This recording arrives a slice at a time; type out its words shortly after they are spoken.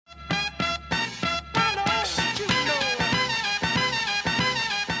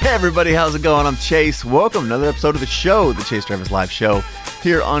everybody, how's it going? I'm Chase. Welcome to another episode of the show, the Chase Travis Live Show,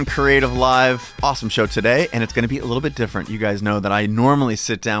 here on CreativeLive. Awesome show today, and it's going to be a little bit different. You guys know that I normally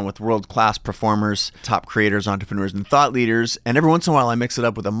sit down with world-class performers, top creators, entrepreneurs, and thought leaders, and every once in a while I mix it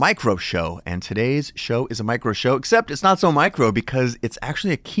up with a micro show, and today's show is a micro show, except it's not so micro because it's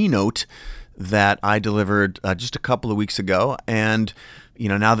actually a keynote that I delivered just a couple of weeks ago, and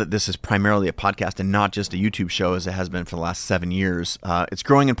now that this is primarily a podcast and not just a YouTube show as it has been for the last 7 years, it's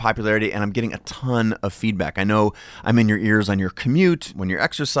growing in popularity and I'm getting a ton of feedback. I know I'm in your ears on your commute, when you're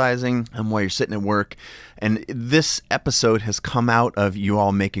exercising, and while you're sitting at work. And this episode has come out of you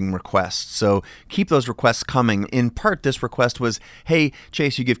all making requests. So keep those requests coming. In part, this request was, hey,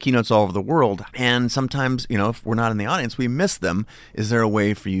 Chase, you give keynotes all over the world. And sometimes, if we're not in the audience, we miss them. Is there a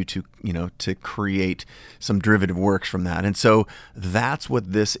way for you to, to create some derivative works from that? And so that's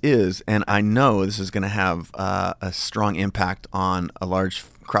what this is. And I know this is going to have a strong impact on a large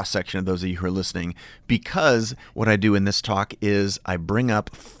cross-section of those of you who are listening, because what I do in this talk is I bring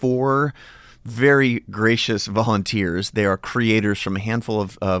up 4 very gracious volunteers. They are creators from a handful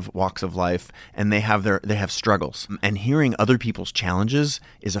of walks of life, and they have struggles. And hearing other people's challenges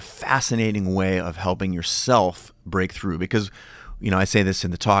is a fascinating way of helping yourself break through, because I say this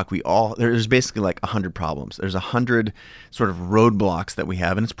in the talk, there's basically like 100 problems. There's 100 sort of roadblocks that we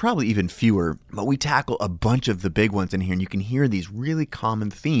have, and it's probably even fewer, but we tackle a bunch of the big ones in here, and you can hear these really common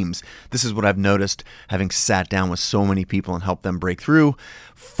themes. This is what I've noticed having sat down with so many people and helped them break through.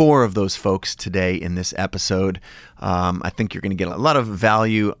 4 of those folks today in this episode. I think you're going to get a lot of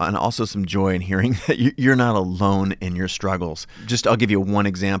value and also some joy in hearing that you're not alone in your struggles. I'll give you one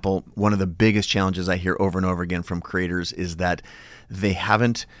example. One of the biggest challenges I hear over and over again from creators is that they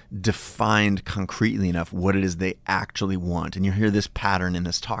haven't defined concretely enough what it is they actually want. And you'll hear this pattern in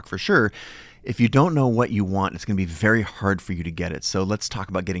this talk for sure. If you don't know what you want, it's going to be very hard for you to get it. So let's talk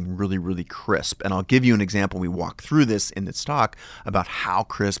about getting really, really crisp. And I'll give you an example. We walk through this in this talk about how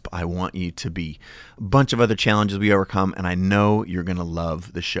crisp I want you to be. A bunch of other challenges we overcome, and I know you're going to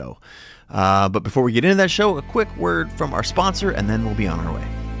love the show. But before we get into that show, a quick word from our sponsor, and then we'll be on our way.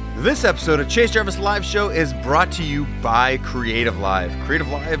 This episode of Chase Travis Live Show is brought to you by CreativeLive.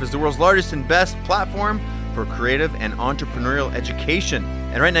 CreativeLive is the world's largest and best platform for creative and entrepreneurial education.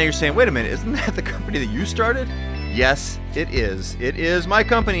 And right now you're saying, wait a minute, isn't that the company that you started? Yes, it is. It is my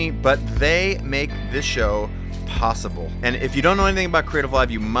company, but they make this show possible. And if you don't know anything about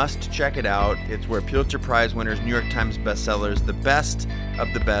CreativeLive, you must check it out. It's where Pulitzer Prize winners, New York Times bestsellers, the best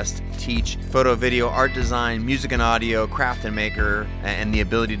of the best teach photo, video, art design, music and audio, craft and maker, and the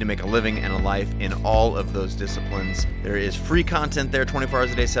ability to make a living and a life in all of those disciplines. There is free content there 24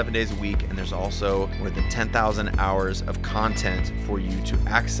 hours a day, 7 days a week, and there's also more than 10,000 hours of content for you to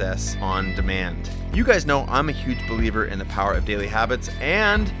access on demand. You guys know I'm a huge believer in the power of daily habits,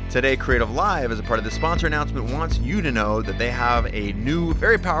 and today CreativeLive, as a part of the sponsor announcement, wants you to know that they have a new,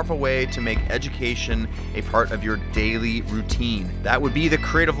 very powerful way to make education a part of your daily routine. That would be the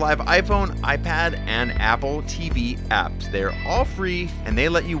CreativeLive iPhone, iPad, and Apple TV apps. They're all free, and they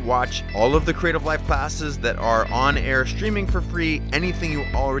let you watch all of the CreativeLive classes that are on air streaming for free, anything you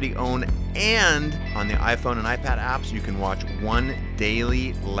already own, and on the iPhone and iPad apps, you can watch one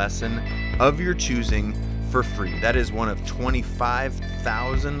daily lesson of your choosing for free. That is one of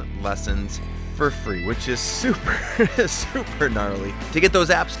 25,000 lessons for free, which is super gnarly. To get those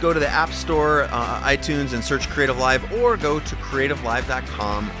apps, go to the App Store, iTunes, and search CreativeLive, or go to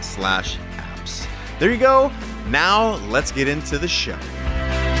creativelive.com/apps. There you go. Now let's get into the show.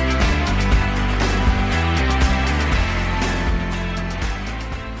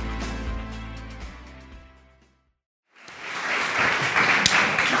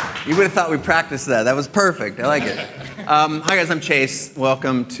 You would have thought we practiced that. That was perfect. I like it. Hi, guys. I'm Chase.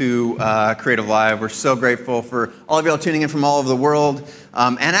 Welcome to CreativeLive. We're so grateful for all of y'all tuning in from all over the world.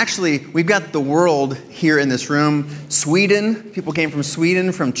 And actually, we've got the world here in this room. Sweden. People came from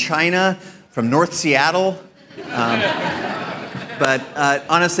Sweden, from China, from North Seattle. But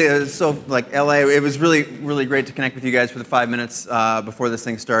honestly, it was so like LA. It was really, really great to connect with you guys for the 5 minutes before this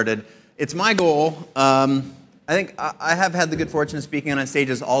thing started. It's my goal. I think I have had the good fortune of speaking on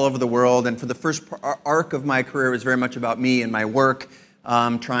stages all over the world, and for the first arc of my career, it was very much about me and my work,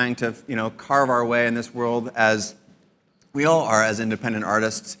 trying to carve our way in this world as we all are as independent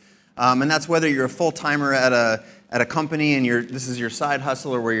artists. And that's whether you're a full-timer at a company and this is your side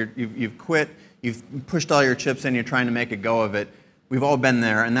hustle, or where you've quit, you've pushed all your chips in, you're trying to make a go of it. We've all been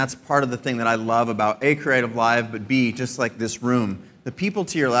there, and that's part of the thing that I love about A, CreativeLive, but B, just like this room. The people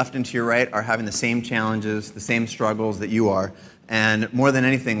to your left and to your right are having the same challenges, the same struggles that you are. And more than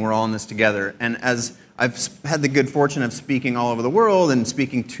anything, we're all in this together. And as had the good fortune of speaking all over the world and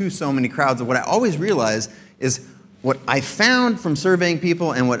speaking to so many crowds. And what I always realize is what I found from surveying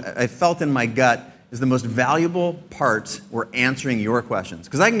people and what I felt in my gut is the most valuable parts were answering your questions.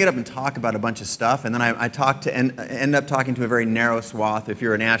 Because I can get up and talk about a bunch of stuff, and then I end up talking to a very narrow swath. If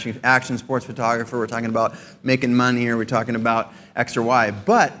you're an action sports photographer, we're talking about making money, or we're talking about X or Y.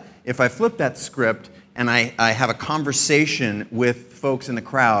 But if I flip that script and I have a conversation with folks in the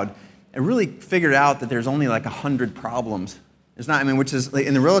crowd, I really figured out that there's only like 100 problems. It's not, which is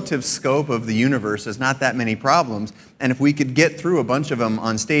in the relative scope of the universe, there's not that many problems. And if we could get through a bunch of them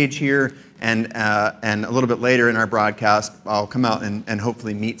on stage here and a little bit later in our broadcast, I'll come out and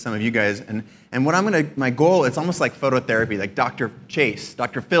hopefully meet some of you guys. And what my goal, it's almost like phototherapy, like Dr. Chase,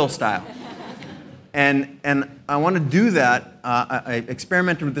 Dr. Phil style. And I want to do that. I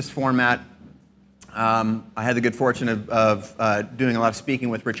experimented with this format. I had the good fortune of doing a lot of speaking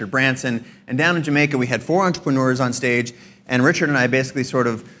with Richard Branson. And down in Jamaica, we had 4 entrepreneurs on stage. And Richard and I basically sort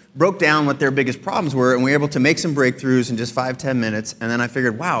of broke down what their biggest problems were, and we were able to make some breakthroughs in just 5-10 minutes. And then I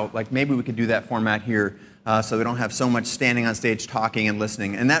figured, wow, like maybe we could do that format here so we don't have so much standing on stage talking and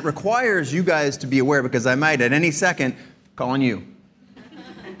listening. And that requires you guys to be aware, because I might at any second call on you.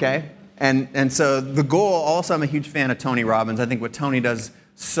 Okay? And so the goal, also I'm a huge fan of Tony Robbins. I think what Tony does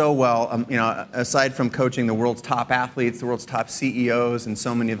so well, aside from coaching the world's top athletes, the world's top CEOs, and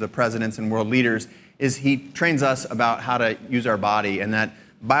so many of the presidents and world leaders, is he trains us about how to use our body, and that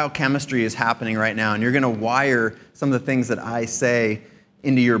biochemistry is happening right now, and you're going to wire some of the things that I say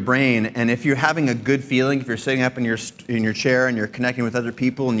into your brain. And if you're having a good feeling, if you're sitting up in your chair and you're connecting with other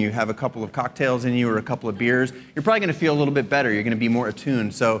people and you have a couple of cocktails in you or a couple of beers, you're probably going to feel a little bit better. You're going to be more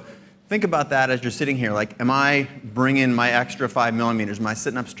attuned. So think about that as you're sitting here. Like, am I bringing my extra 5 millimeters? Am I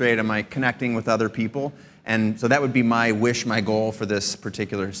sitting up straight? Am I connecting with other people? And so that would be my wish, my goal for this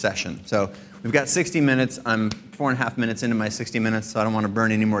particular session. So we've got 60 minutes. I'm 4.5 minutes into my 60 minutes, so I don't want to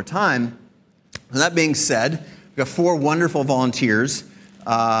burn any more time. So that being said, we've got 4 wonderful volunteers.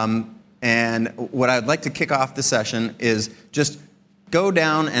 And what I'd like to kick off the session is just go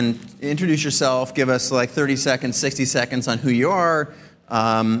down and introduce yourself, give us like 30 seconds, 60 seconds on who you are,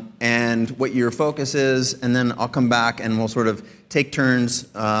 and what your focus is, and then I'll come back and we'll sort of take turns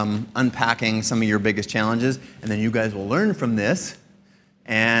unpacking some of your biggest challenges, and then you guys will learn from this,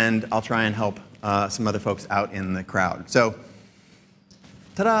 and I'll try and help some other folks out in the crowd. So,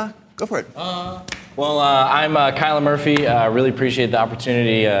 ta-da, go for it. I'm Kyler Murphy. Really appreciate the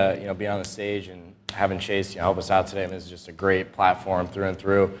opportunity, being on the stage and having Chase help us out today. This is just a great platform through and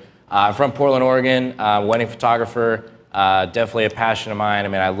through. I'm from Portland, Oregon, wedding photographer. Definitely a passion of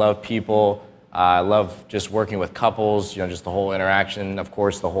mine. I love people. I love just working with couples, just the whole interaction, of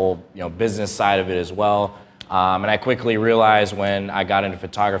course, the whole, business side of it as well. And I quickly realized when I got into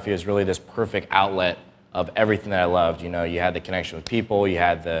photography, it was really this perfect outlet of everything that I loved. You had the connection with people, you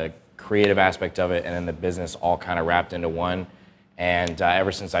had the creative aspect of it, and then the business all kind of wrapped into one. And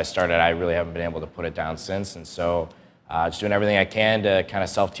ever since I started, I really haven't been able to put it down since. And so just doing everything I can to kind of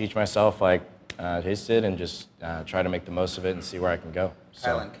self-teach myself, like Chase did, and just try to make the most of it and see where I can go. So,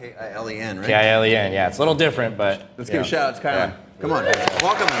 Kylen, K-I-L-E-N, right? K-I-L-E-N, yeah. It's a little different, but... Let's give a shout out to Kylen. Yeah. Come on,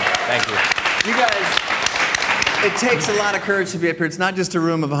 welcome him. Thank you. You guys, it takes a lot of courage to be up here. It's not just a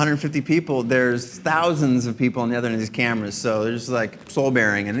room of 150 people. There's thousands of people on the other end of these cameras, so they're just like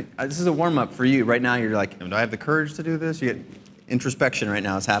soul-bearing. And this is a warm-up for you. Right now, you're like, do I have the courage to do this? You get introspection right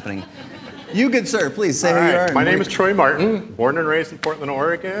now is happening. You, good sir, please say who you are. My name is Troy Martin, born and raised in Portland,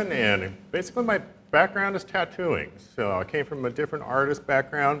 Oregon, and basically my background is tattooing. So I came from a different artist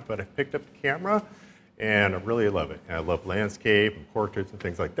background, but I picked up the camera, and I really love it. And I love landscape and portraits and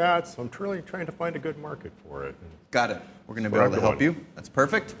things like that, so I'm truly trying to find a good market for it. Got it. We're going to be able to help you. That's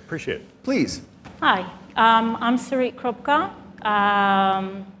perfect. Appreciate it. Please. Hi, I'm Sarit Krupka.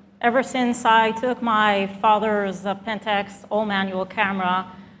 Ever since I took my father's Pentax all-manual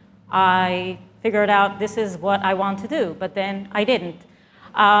camera, I figured out this is what I want to do, but then I didn't.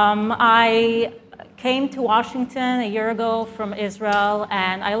 I came to Washington a year ago from Israel,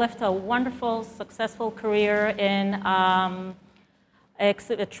 and I left a wonderful, successful career in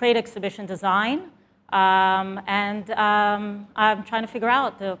trade exhibition design. I'm trying to figure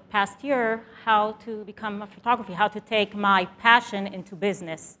out the past year how to become a photographer, how to take my passion into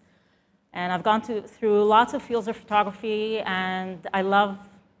business. And I've gone through lots of fields of photography, and I love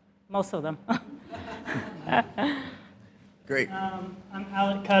most of them. Great. I'm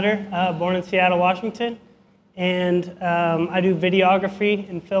Alec Cutter, born in Seattle, Washington, and I do videography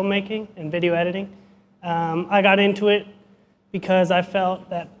and filmmaking and video editing. I got into it because I felt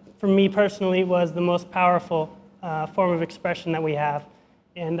that, for me personally, it was the most powerful form of expression that we have,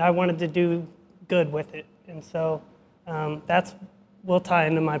 and I wanted to do good with it. And so that's will tie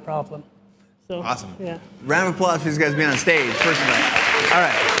into my problem. So, Awesome. Yeah. Round of applause for these guys being on stage, first of all. All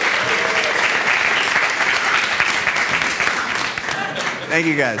right. Thank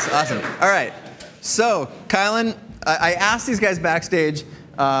you, guys. Awesome. All right. So, Kylan, I asked these guys backstage,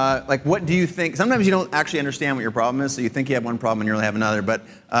 what do you think? Sometimes you don't actually understand what your problem is, so you think you have one problem and you really have another. But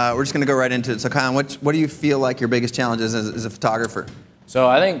we're just going to go right into it. So, Kylan, what do you feel like your biggest challenge is as a photographer? So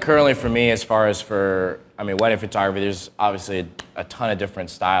I think currently for me, as far as wedding photography, there's obviously a ton of different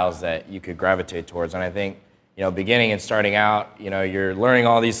styles that you could gravitate towards. And I think, beginning and starting out, you're learning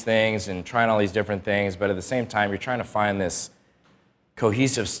all these things and trying all these different things, but at the same time, you're trying to find this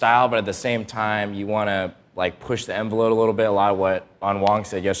cohesive style, but at the same time, you want to push the envelope a little bit. A lot of what An Wong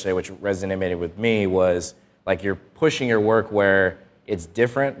said yesterday, which resonated with me, was you're pushing your work where it's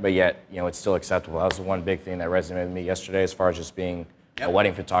different, but yet, it's still acceptable. That was the one big thing that resonated with me yesterday as far as just being a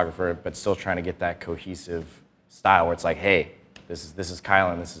wedding photographer, but still trying to get that cohesive style where it's hey, this is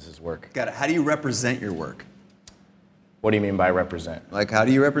Kylan, this is his work. Got it. How do you represent your work? What do you mean by represent? How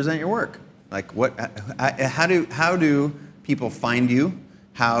do you represent your work? How do people find you?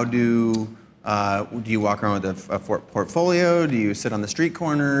 How do you walk around with a portfolio? Do you sit on the street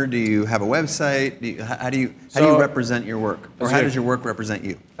corner? Do you have a website? How do you represent your work? Or how does your work represent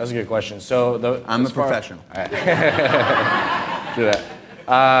you? That's a good question. So I'm a professional. Do that.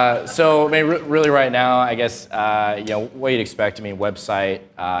 Really right now, I guess, what you'd expect. Website,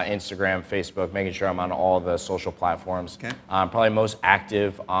 Instagram, Facebook, making sure I'm on all the social platforms. Okay. Probably most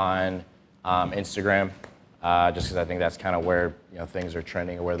active on Instagram, just because I think that's kind of where things are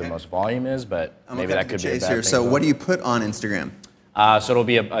trending or where the most volume is. But maybe that could be a bad thing. So what do you put on Instagram? So it'll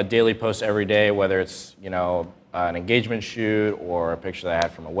be a daily post every day, whether it's an engagement shoot or a picture that I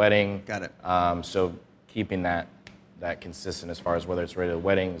had from a wedding. Got it. So keeping that consistent as far as whether it's related to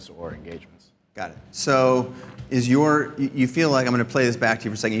weddings or engagements. Got it. So you feel like, I'm going to play this back to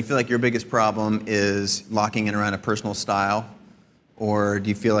you for a second, you feel like your biggest problem is locking in around a personal style? Or do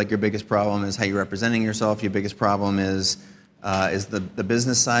you feel like your biggest problem is how you're representing yourself? Your biggest problem is the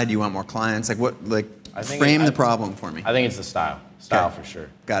business side? Do you want more clients? Frame the problem for me. I think it's the style. Style for sure.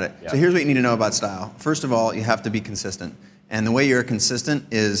 Got it. Yeah. So here's what you need to know about style. First of all, you have to be consistent. And the way you're consistent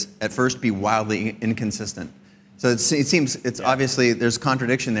is, at first, be wildly inconsistent. So it seems obviously there's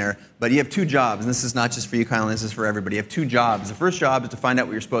contradiction there, but you have two jobs, and this is not just for you, Kylan, this is for everybody. You have two jobs. The first job is to find out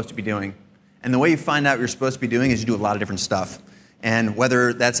what you're supposed to be doing. And the way you find out what you're supposed to be doing is you do a lot of different stuff. And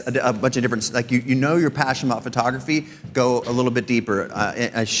whether that's a bunch of different, you're passionate about photography, go a little bit deeper.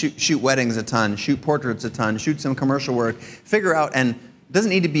 Shoot weddings a ton, shoot portraits a ton, shoot some commercial work. Figure out, and it doesn't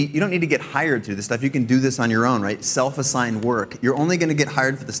need to be, you don't need to get hired to this stuff. You can do this on your own, right? Self-assigned work. You're only going to get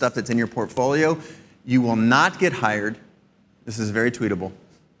hired for the stuff that's in your portfolio. You will not get hired, this is very tweetable,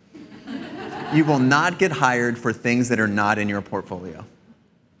 you will not get hired for things that are not in your portfolio.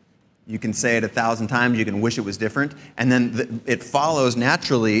 You can say it 1,000 times, you can wish it was different, and then it follows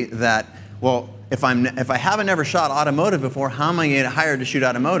naturally that, well, if I haven't ever shot automotive before, how am I going to get hired to shoot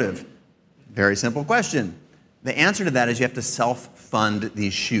automotive? Very simple question. The answer to that is you have to self-fund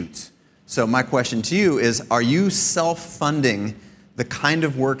these shoots. So my question to you is, are you self-funding the kind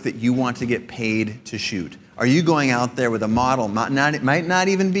of work that you want to get paid to shoot? Are you going out there with a model? It might not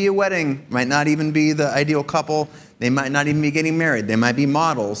even be a wedding, might not even be the ideal couple, they might not even be getting married, they might be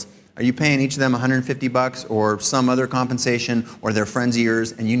models. Are you paying each of them $150 or some other compensation or their friends of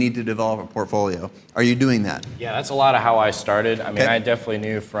yours, and you need to develop a portfolio? Are you doing that? Yeah, that's a lot of how I started. I definitely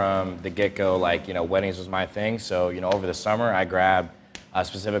knew from the get-go, weddings was my thing. So, over the summer, I grabbed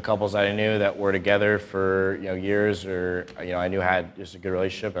specific couples that I knew that were together for years, or I knew had just a good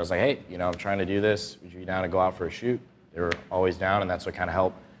relationship. I was like, hey, I'm trying to do this. Would you be down to go out for a shoot? They were always down, and that's what kind of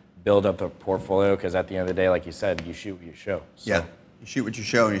helped build up the portfolio. Because at the end of the day, like you said, you shoot what you show. So. Yeah, you shoot what you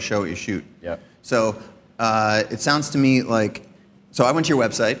show, and you show what you shoot. Yep. So it sounds to me like, so I went to your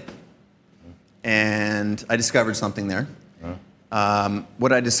website, and I discovered something there.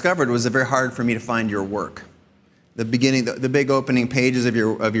 What I discovered was very hard for me to find your work. The beginning, the big opening pages of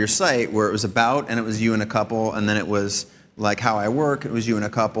your site, where it was about, and it was you and a couple, and then it was like how I work, it was you and a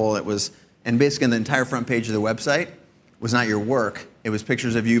couple, and basically the entire front page of the website was not your work. It was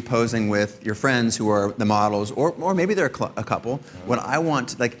pictures of you posing with your friends who are the models, or maybe they're a couple. What I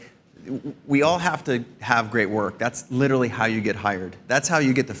want, we all have to have great work. That's literally how you get hired. That's how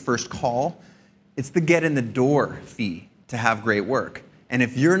you get the first call. It's the get in the door fee to have great work. And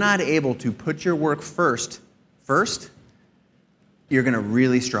if you're not able to put your work first, you're going to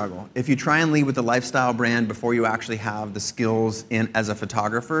really struggle. If you try and lead with the lifestyle brand before you actually have the skills as a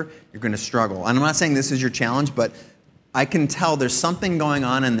photographer, you're going to struggle. And I'm not saying this is your challenge, but I can tell there's something going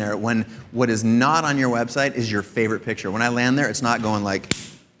on in there when what is not on your website is your favorite picture. When I land there, it's not going like,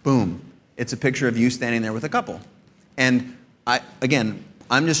 boom. It's a picture of you standing there with a couple. And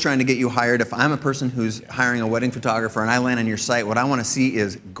I'm just trying to get you hired. If I'm a person who's hiring a wedding photographer and I land on your site, what I want to see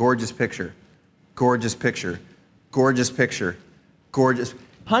is gorgeous picture, gorgeous picture, gorgeous picture, gorgeous.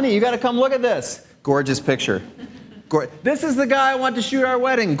 Honey, you got to come look at this. Gorgeous picture. This is the guy I want to shoot our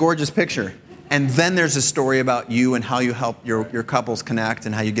wedding. Gorgeous picture. And then there's a story about you and how you help your couples connect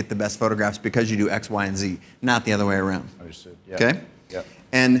and how you get the best photographs because you do X, Y, and Z, not the other way around. Understood. Yeah. Okay? Yep.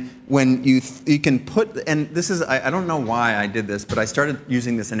 And when you can put, and this is, I don't know why I did this, but I started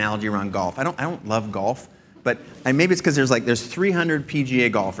using this analogy around golf. I don't love golf, but maybe it's because there's 300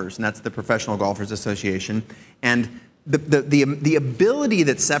 PGA golfers, and that's the Professional Golfers Association, and the ability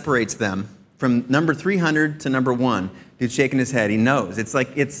that separates them from number 300 to number 1, dude's shaking his head, he knows. It's like,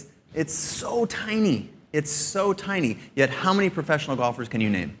 it's so tiny. It's so tiny. Yet how many professional golfers can you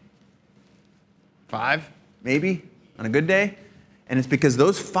name? 5, maybe, on a good day? And it's because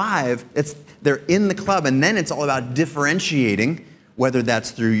those 5, they're in the club, and then it's all about differentiating, whether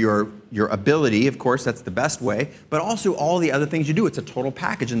that's through your ability, of course, that's the best way, but also all the other things you do. It's a total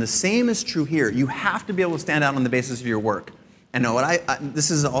package, and the same is true here. You have to be able to stand out on the basis of your work. And no,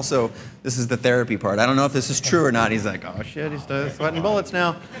 this is the therapy part. I don't know if this is true or not. He's like, oh shit, he's sweating bullets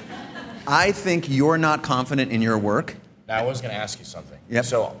now. I think you're not confident in your work. Now, I was going to ask you something. Yep.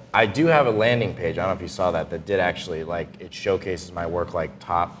 So I do have a landing page. I don't know if you saw that did actually, it shokcases my work like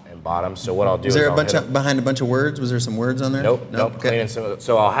top and bottom. So what I'll do is behind a bunch of words? Was there some words on there? Nope. Okay. Clean and simple.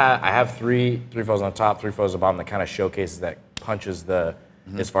 So I have three photos on top, 3 photos on bottom that kind of showcases that punches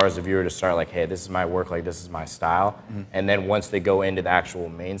as far as the viewer to start like, hey, this is my work, like this is my style. Mm-hmm. And then once they go into the actual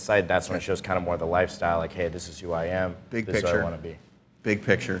main site, that's when it shows kind of more the lifestyle, like, hey, this is who I am. Big this picture. Is who I want to be. Big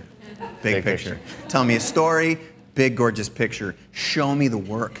picture. Big picture. Tell me a story. Big, gorgeous picture. Show me the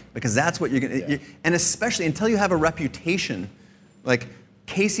work, because that's what you're going to, and especially until you have a reputation, like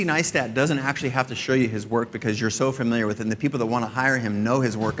Casey Neistat doesn't actually have to show you his work because you're so familiar with it, and the people that want to hire him know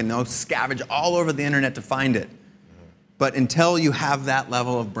his work and they'll scavenge all over the internet to find it. But until you have that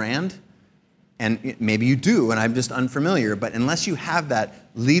level of brand, and maybe you do, and I'm just unfamiliar, but unless you have that,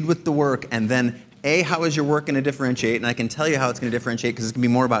 lead with the work, and then how is your work going to differentiate? And I can tell you how it's going to differentiate because it's going to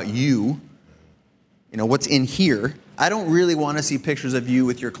be more about you. You know, what's in here. I don't really want to see pictures of you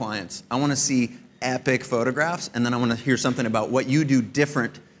with your clients. I want to see epic photographs, and then I want to hear something about what you do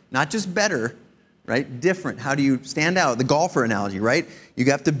different, not just better, right? Different. How do you stand out? The golfer analogy, right?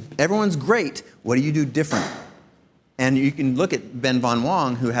 Everyone's great. What do you do different? And you can look at Ben Von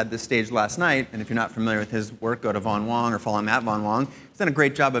Wong, who had this stage last night, and if you're not familiar with his work, go to Von Wong or follow him at Von Wong. He's done a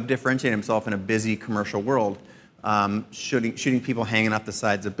great job of differentiating himself in a busy commercial world. Shooting people hanging off the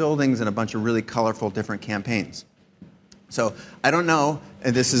sides of buildings and a bunch of really colorful different campaigns. So I don't know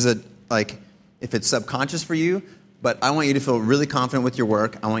if this is if it's subconscious for you, but I want you to feel really confident with your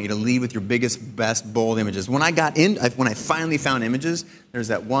work. I want you to lead with your biggest, best, bold images. When I finally found images, there's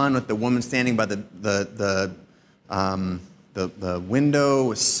that one with the woman standing by the window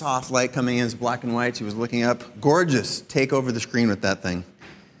with soft light coming in. It's black and white. She was looking up. Gorgeous. Take over the screen with that thing.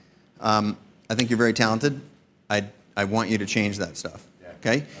 I think you're very talented. I want you to change that stuff.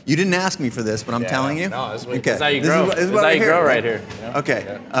 Okay? You didn't ask me for this, but I'm telling you. No, this is how you grow. This is how you grow right here. You know? Okay.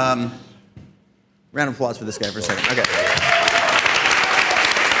 Yeah. Round of applause for this guy for a second. Okay.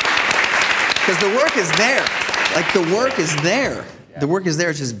 Because the work is there. The work is there. Yeah. The work is there.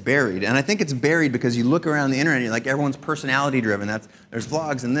 It's just buried. And I think it's buried because you look around the internet and you're like, everyone's personality driven. There's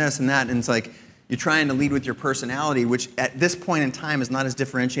vlogs and this and that. And it's like, you're trying to lead with your personality, which at this point in time is not as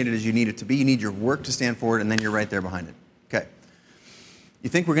differentiated as you need it to be. You need your work to stand for it, and then you're right there behind it. Okay. You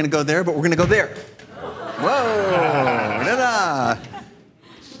think we're going to go there, but we're going to go there. Whoa! Da-da!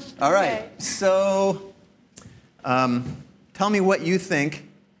 All right. So tell me what you think.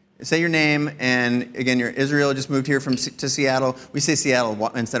 Say your name, and again, you're Israel, just moved here to Seattle. We say Seattle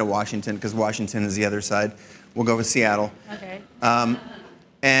instead of Washington because Washington is the other side. We'll go with Seattle. Okay.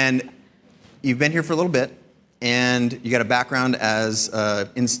 And you've been here for a little bit, and you got a background as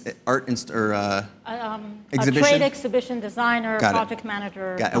exhibition? A trade exhibition designer, project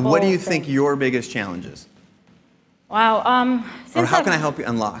manager. Got it. And what do you think your biggest challenge is? Wow. Or how can I help you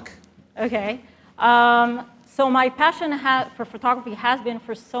unlock? Okay. So my passion for photography has been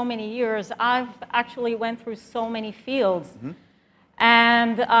for so many years. I've actually went through so many fields. Mm-hmm.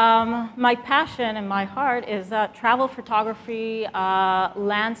 And my passion and my heart is travel photography,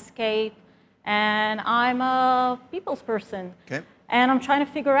 landscape, and I'm a people's person. Okay. And I'm trying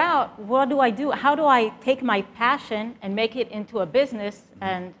to figure out, what do I do? How do I take my passion and make it into a business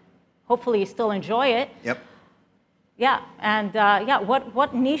and hopefully still enjoy it? Yep. yeah, and yeah,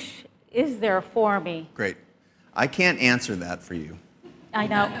 what niche is there for me? Great. I can't answer that for you. I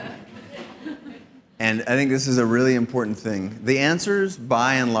know. And I think this is a really important thing. The answers,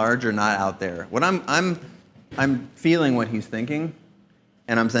 by and large, are not out there. What I'm feeling what he's thinking,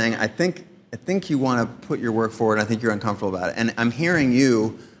 and I'm saying, I think you want to put your work forward. I think you're uncomfortable about it. And I'm hearing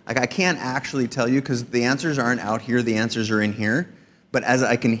you. Like, I can't actually tell you because the answers aren't out here. The answers are in here. But as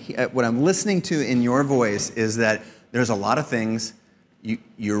I can, what I'm listening to in your voice is that there's a lot of things.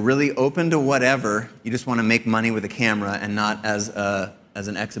 You're really open to whatever. You just want to make money with a camera and not as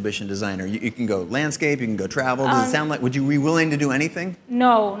an exhibition designer. You can go landscape. You can go travel. Does it sound like? Would you be willing to do anything?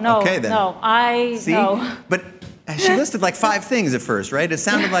 No. Okay, then. No. See? No. But she listed like 5 things at first, right? It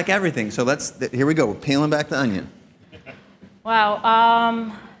sounded like everything. So here we go. We're peeling back the onion.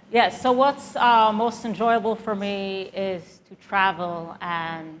 Wow. Yes. So what's most enjoyable for me is to travel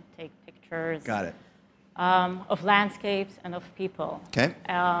and take pictures. Got it. Of landscapes and of people. Okay.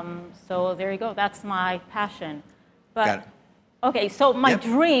 So there you go. That's my passion. But Got it. okay. So my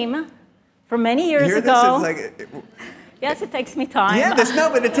dream, for many years Hear ago. this? It's like, yes, it takes me time. yeah,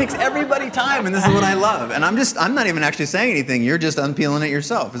 but it takes everybody time, and this is what I love. And I'm not even actually saying anything. You're just unpeeling it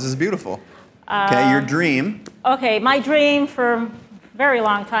yourself. This is beautiful. Okay, your dream. Okay, my dream for a very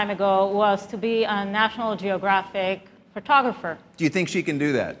long time ago was to be a National Geographic photographer. Do you think she can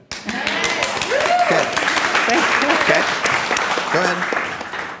do that? Okay. Go ahead.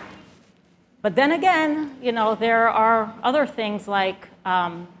 But then again, there are other things like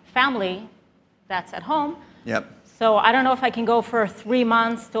family that's at home. Yep. So I don't know if I can go for 3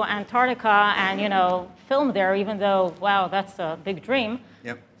 months to Antarctica and, film there, even though, wow, that's a big dream.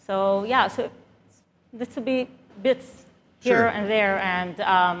 Yep. So, yeah, so this would be bits here Sure. and there,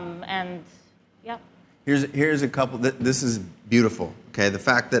 and yeah. Here's a couple. This is beautiful. Okay, the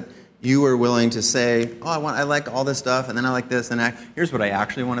fact that you were willing to say, oh, I like all this stuff, and then I like this, and here's what I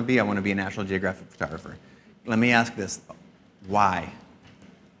actually want to be. I want to be a National Geographic photographer. Let me ask this: why?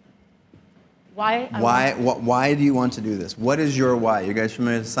 Why do you want to do this? What is your why? You guys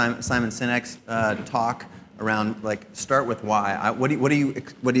familiar with Simon Sinek's talk around, like, start with why? What do you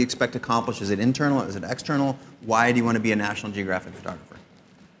expect to accomplish? Is it internal? Is it external? Why do you want to be a National Geographic photographer?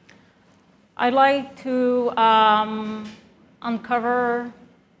 I'd like to uncover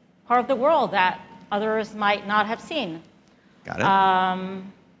part of the world that others might not have seen. Got it.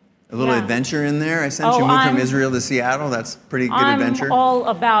 A little adventure in there. I sense you moved from Israel to Seattle. That's pretty good adventure. I'm all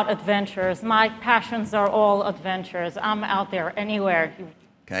about adventures. My passions are all adventures. I'm out there anywhere.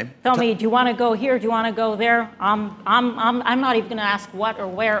 Okay. Tell me, do you want to go here? Do you want to go there? I'm not even going to ask what or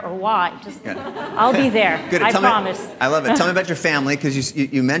where or why. Just I'll be there. Good. I promise. I love it. Tell me about your family, because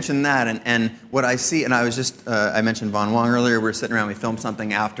you mentioned that, and what I see, and I was just I mentioned Von Wong earlier. We were sitting around. We filmed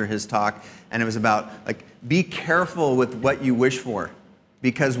something after his talk, and it was about, like, be careful with what you wish for,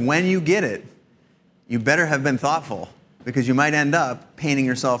 because when you get it, you better have been thoughtful, because you might end up painting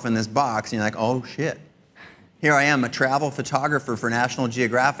yourself in this box, and you're like, oh shit. Here I am, a travel photographer for National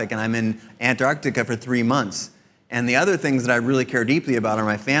Geographic, and I'm in Antarctica for 3 months. And the other things that I really care deeply about are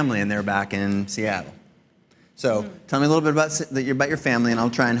my family, and they're back in Seattle. So tell me a little bit about your family, and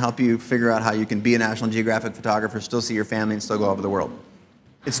I'll try and help you figure out how you can be a National Geographic photographer, still see your family, and still go over the world.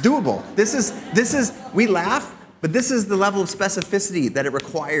 It's doable. This is, we laugh, but this is the level of specificity that it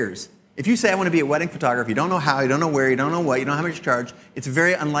requires. If you say, I want to be a wedding photographer, you don't know how, you don't know where, you don't know what, you don't know how much to charge, it's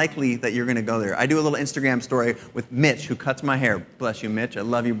very unlikely that you're going to go there. I do a little Instagram story with Mitch, who cuts my hair. Bless you, Mitch. I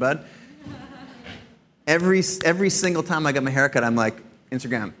love you, bud. Every single time I get my hair cut, I'm like,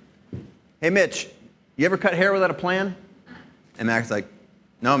 Instagram, hey, Mitch, you ever cut hair without a plan? And Mac's like,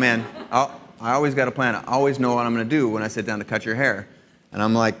 no, man, I always got a plan. I always know what I'm going to do when I sit down to cut your hair. And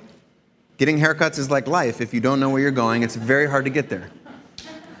I'm like, getting haircuts is like life. If you don't know where you're going, it's very hard to get there.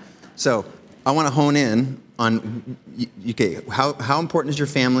 So I want to hone in on, okay, how important is your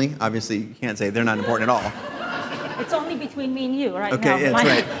family? Obviously, you can't say they're not important at all. It's only between me and you right now. Okay, yeah, that's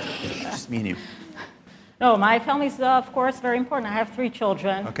right. Just me and you. No, my family's, of course, very important. I have 3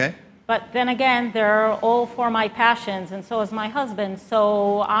 children. Okay. But then again, they're all for my passions, and so is my husband.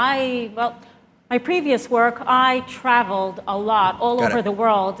 So my previous work, I traveled a lot all over the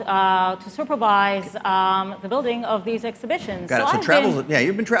world to supervise the building of these exhibitions. Got it. So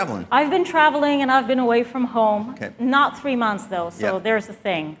you've been traveling. I've been traveling, and I've been away from home. Okay. Not 3 months, though, so there's the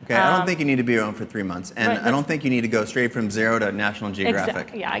thing. Okay, I don't think you need to be around for 3 months. And I don't think you need to go straight from zero to National Geographic.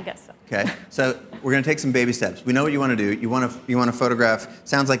 Exactly. Yeah, I guess so. Okay, so we're going to take some baby steps. We know what you want to do. You want to photograph,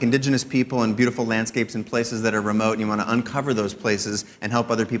 sounds like indigenous people and beautiful landscapes in places that are remote, and you want to uncover those places and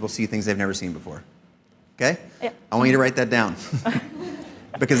help other people see things they've never seen before. Okay? Yeah. I want you to write that down.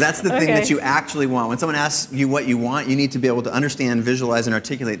 Because that's the thing that you actually want. When someone asks you what you want, you need to be able to understand, visualize, and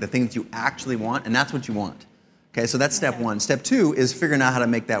articulate the things you actually want, and that's what you want. Okay, so that's step one. Step two is figuring out how to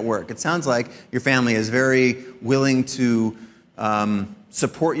make that work. It sounds like your family is very willing to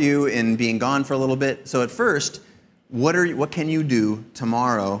support you in being gone for a little bit. So at first, what can you do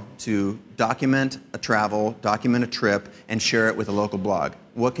tomorrow to document a travel, document a trip, and share it with a local blog?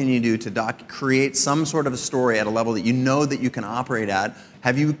 What can you do to create some sort of a story at a level that you know that you can operate at?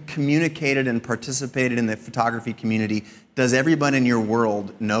 Have you communicated and participated in the photography community? Does everyone in your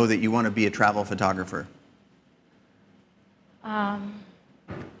world know that you want to be a travel photographer? I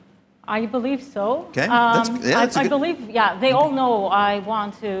believe so. Okay, I believe, they all know I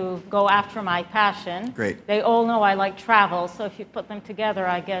want to go after my passion. Great. They all know I like travel, so if you put them together,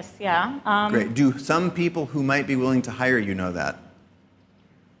 I guess, Great. Do some people who might be willing to hire you know that?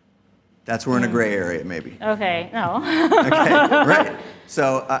 That's we're in a gray area, maybe. Okay, no. Okay, right.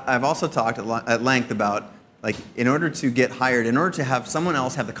 So I've also talked at length about, like, in order to get hired, in order to have someone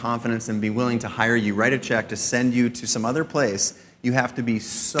else have the confidence and be willing to hire you, write a check to send you to some other place, you have to be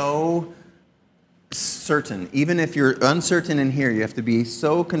so certain. Even if you're uncertain in here, you have to be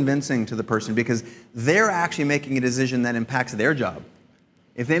so convincing to the person because they're actually making a decision that impacts their job.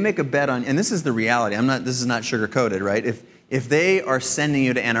 If they make a bet on, and this is the reality, this is not sugar-coated, right? If they are sending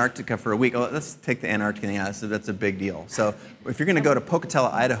you to Antarctica for a week, let's take the Antarctica thing out, so that's a big deal. So if you're gonna go to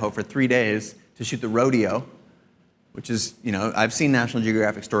Pocatello, Idaho for 3 days to shoot the rodeo, which is, I've seen National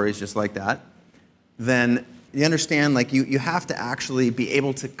Geographic stories just like that, then you understand, like, you have to actually be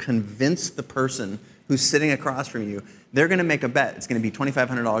able to convince the person who's sitting across from you. They're going to make a bet. It's going to be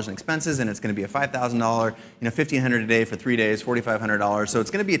 $2,500 in expenses, and it's going to be a $5,000, $1,500 a day for 3 days, $4,500. So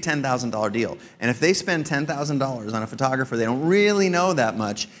it's going to be a $10,000 deal. And if they spend $10,000 on a photographer they don't really know that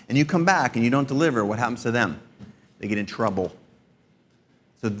much, and you come back and you don't deliver, what happens to them? They get in trouble.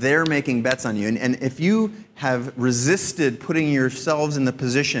 So they're making bets on you. And if you have resisted putting yourselves in the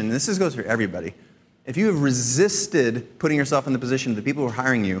position, and this goes for everybody, if you have resisted putting yourself in the position of the people who are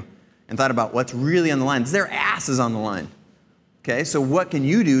hiring you and thought about what's really on the line, their ass is on the line. Okay, so what can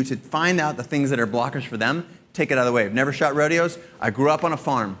you do to find out the things that are blockers for them? Take it out of the way. I've never shot rodeos. I grew up on a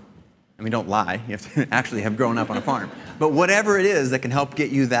farm. I mean, don't lie. You have to actually have grown up on a farm. But whatever it is that can help get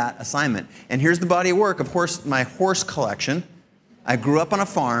you that assignment. And here's the body of work of my horse collection. I grew up on a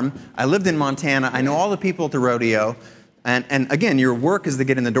farm. I lived in Montana. I know all the people at the rodeo. And again, your work is the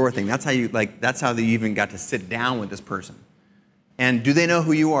get in the door thing. That's how you even got to sit down with this person. And do they know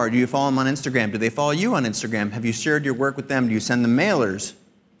who you are? Do you follow them on Instagram? Do they follow you on Instagram? Have you shared your work with them? Do you send them mailers?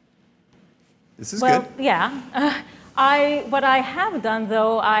 This is good. Well, yeah. What I have done,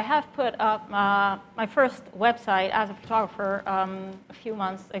 though, I have put up my first website as a photographer a few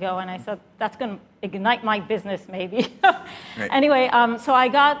months ago, and I said, that's going to ignite my business, maybe. Right. Anyway, so I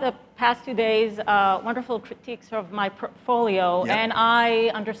got the past 2 days wonderful critiques of my portfolio, Yep. and I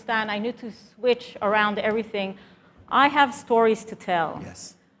understand I need to switch around everything. I have stories to tell.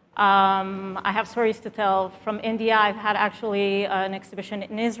 Yes. I have stories to tell from India. I've had actually an exhibition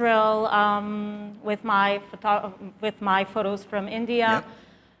in Israel with my photos from India. Yep.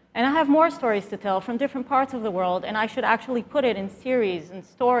 And I have more stories to tell from different parts of the world, and I should actually put it in series and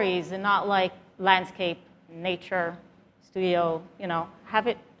stories and not like landscape, nature, studio, have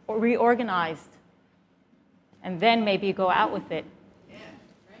it reorganized and then maybe go out with it.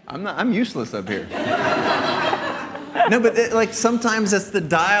 I'm useless up here. No, but sometimes it's the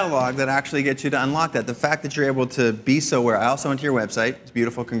dialogue that actually gets you to unlock that. The fact that you're able to be so aware. I also went to your website. It's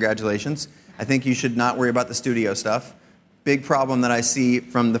beautiful. Congratulations. I think you should not worry about the studio stuff. Big problem that I see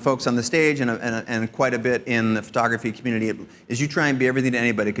from the folks on the stage and quite a bit in the photography community is you try and be everything to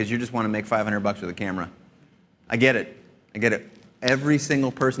anybody because you just want to make $500 with a camera. I get it. Every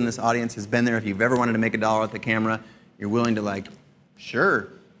single person in this audience has been there. If you've ever wanted to make $1 with the camera, you're willing to sure,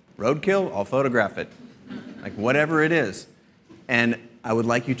 roadkill, I'll photograph it. Whatever it is. And I would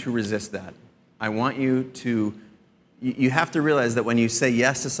like you to resist that. I want you to, you have to realize that when you say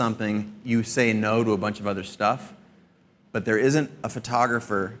yes to something, you say no to a bunch of other stuff. But there isn't a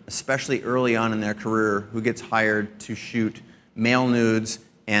photographer, especially early on in their career, who gets hired to shoot male nudes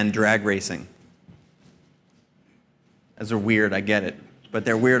and drag racing. Those are weird, I get it. But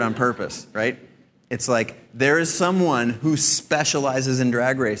they're weird on purpose, right? It's like there is someone who specializes in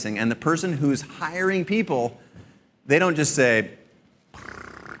drag racing, and the person who's hiring people, they don't just say,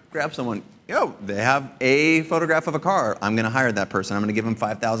 grab someone. They have a photograph of a car. I'm going to hire that person. I'm going to give them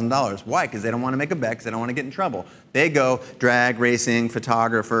 $5,000. Why? Because they don't want to make a bet, because they don't want to get in trouble. They go drag racing,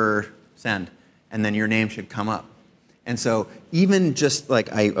 photographer, send. And then your name should come up. And so even just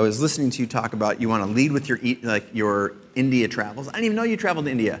like I was listening to you talk about you want to lead with your India travels. I didn't even know you traveled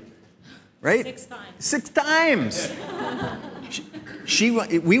to India, right? 6 times. 6 times.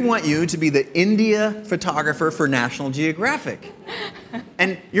 We want you to be the India photographer for National Geographic.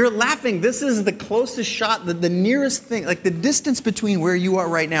 And you're laughing. This is the closest shot, the nearest thing, like the distance between where you are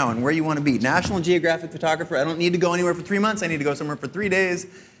right now and where you want to be. National Geographic photographer, I don't need to go anywhere for 3 months. I need to go somewhere for 3 days,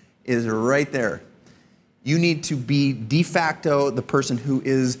 is right there. You need to be de facto the person who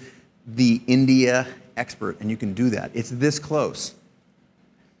is the India expert, and you can do that. It's this close.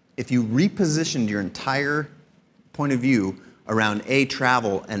 If you repositioned your entire point of view around A,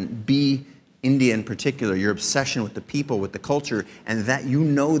 travel, and B, India in particular, your obsession with the people, with the culture, and that you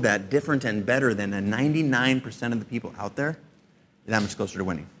know that different and better than 99% of the people out there, you're that much closer to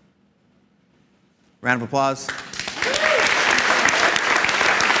winning. Round of applause.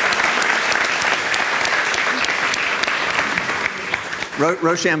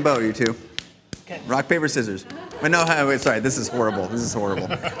 Rochambeau, you two. Okay. Rock, paper, scissors. But no, wait, sorry, this is horrible. This is horrible.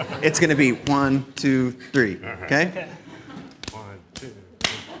 It's going to be 1, 2, 3. Okay? Okay. 1, 2,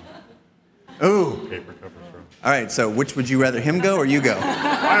 Ooh. paper cover throw. All right, so which would you rather, him go or you go?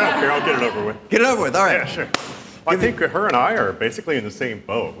 I don't care. I'll get it over with. Get it over with. All right. Yeah, sure. I think her and I are basically in the same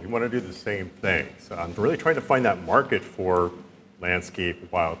boat. We want to do the same thing. So I'm really trying to find that market for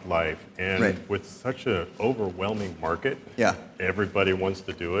landscape, wildlife, and Right. with such an overwhelming market, Yeah. everybody wants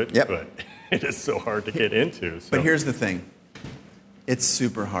to do it, Yep. but it is so hard to get into. So. But here's the thing. It's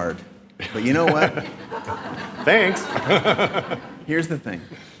super hard. But you know what? Thanks. Here's the thing.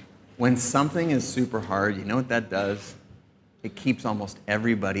 When something is super hard, you know what that does? It keeps almost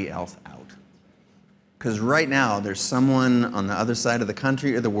everybody else out. Because right now, there's someone on the other side of the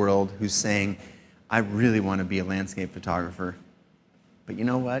country or the world who's saying, I really want to be a landscape photographer. But you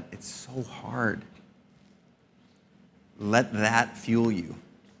know what? It's so hard. Let that fuel you.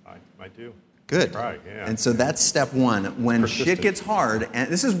 I do. Good. Right, yeah. And so that's step one. When shit Persistent. gets hard,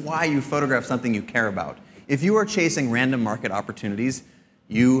 and this is why you photograph something you care about. If you are chasing random market opportunities,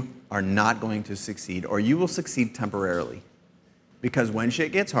 you are not going to succeed, or you will succeed temporarily. Because when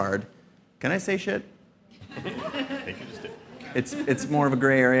shit gets hard, can I say shit? I think you just did. It's more of a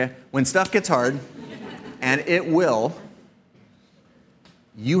gray area. When stuff gets hard, and it will,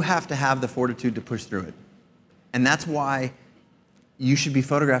 you have to have the fortitude to push through it. And that's why you should be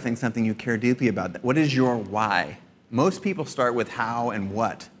photographing something you care deeply about. What is your why? Most people start with how and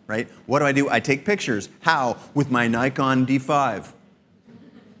what, right? What do? I take pictures. How? With my Nikon D5.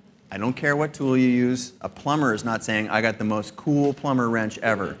 I don't care what tool you use. A plumber is not saying, I got the most cool plumber wrench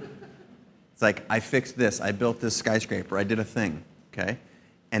ever. It's like, I fixed this. I built this skyscraper. I did a thing, okay?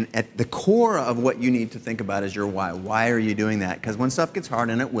 And at the core of what you need to think about is your why. Why are you doing that? Because when stuff gets hard,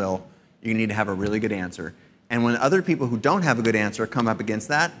 and it will, you need to have a really good answer. And when other people who don't have a good answer come up against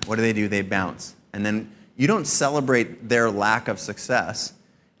that, what do? They bounce. And then you don't celebrate their lack of success.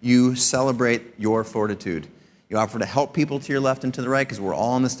 You celebrate your fortitude. You offer to help people to your left and to the right because we're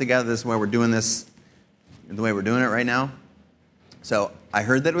all in this together. This is why we're doing this the way we're doing it right now. So I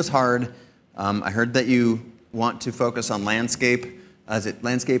heard that it was hard. I heard that you want to focus on landscape. Is it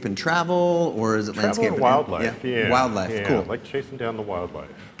landscape and travel, or is it Travel landscape and wildlife. Yeah. Wildlife, yeah. cool. Like chasing down the wildlife.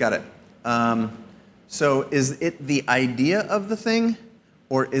 Got it. So is it the idea of the thing,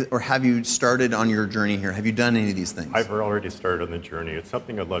 or have you started on your journey here? Have you done any of these things? I've already started on the journey. It's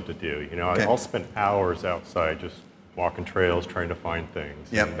something I'd love to do. You know, Okay. I'll spend hours outside just walking trails, trying to find things.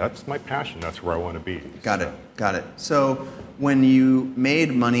 Yep. And that's my passion. That's where I want to be. Got it. So when you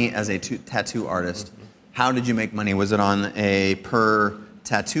made money as a tattoo artist, how did you make money? Was it on a per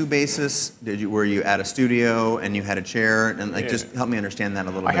tattoo basis? Were you at a studio and you had a chair? And Yeah. just help me understand that a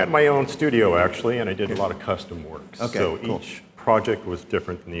little bit. I had my own studio actually, and I did a lot of custom work. Okay, so cool. each project was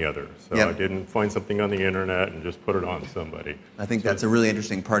different than the other. So Yep. I didn't find something on the internet and just put it on somebody. I think that's a really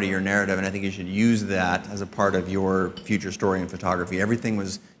interesting part of your narrative, and I think you should use that as a part of your future story in photography. Everything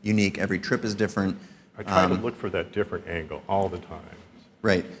was unique. Every trip is different. I try to look for that different angle all the time.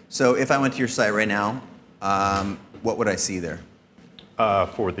 Right. So if I went to your site right now, what would I see there?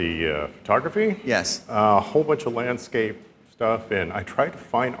 For the photography, Yes. a whole bunch of landscape stuff, and I try to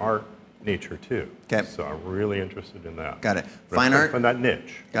find art, nature too. 'Kay. So I'm really interested in that. Got it. But Fine I'm trying to art? find that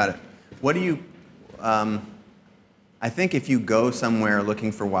niche. Got it. What do you? I think if you go somewhere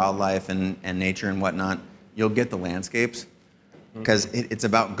looking for wildlife and nature and whatnot, you'll get the landscapes because it's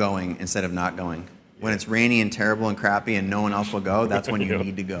about going instead of not going. When it's rainy and terrible and crappy and no one else will go, that's when you Yeah.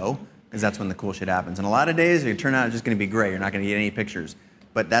 need to go because that's when the cool shit happens. And a lot of days, you turn out it's just going to be gray. You're not going to get any pictures.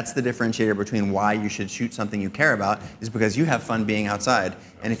 But that's the differentiator between why you should shoot something you care about, is because you have fun being outside.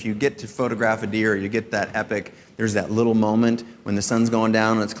 And if you get to photograph a deer, or you get that epic, there's that little moment when the sun's going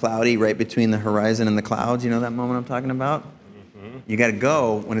down and it's cloudy right between the horizon and the clouds. You know that moment I'm talking about? Mm-hmm. You got to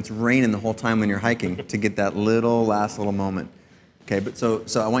go when it's raining the whole time when you're hiking to get that last little moment. Okay, but so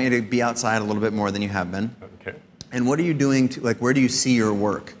I want you to be outside a little bit more than you have been. Okay. And what are you doing where do you see your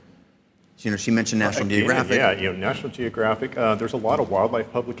work? She mentioned National Geographic. Yeah, National Geographic. There's a lot of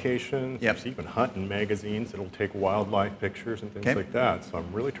wildlife publications. Yep. There's even hunting magazines that'll take wildlife pictures and things like that. So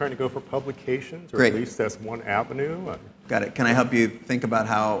I'm really trying to go for publications, or Great. at least that's one avenue. Got it. Can I help you think about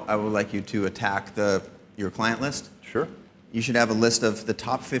how I would like you to attack your client list? Sure. You should have a list of the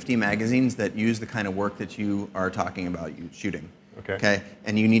top 50 magazines that use the kind of work that you are talking about shooting. Okay.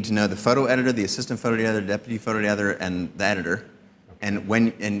 And you need to know the photo editor, the assistant photo editor, deputy photo editor, and the editor. And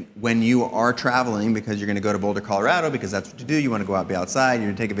when you are traveling, because you're going to go to Boulder, Colorado, because that's what you do, you want to go out, be outside, you're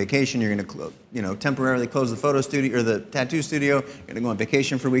going to take a vacation, you're going to temporarily close the photo studio or the tattoo studio, you're going to go on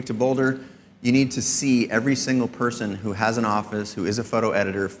vacation for a week to Boulder. You need to see every single person who has an office, who is a photo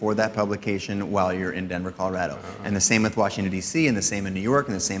editor for that publication while you're in Denver, Colorado. And the same with Washington, D.C., and the same in New York,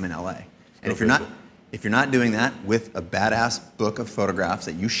 and the same in L.A. And if you're not doing that with a badass book of photographs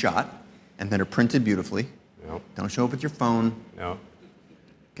that you shot and that are printed beautifully, don't show up with your phone. No.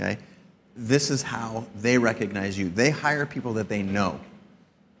 Okay? This is how they recognize you. They hire people that they know.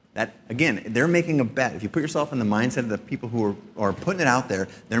 That, again, they're making a bet. If you put yourself in the mindset of the people who are putting it out there,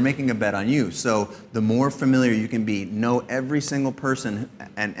 they're making a bet on you. So the more familiar you can be, know every single person,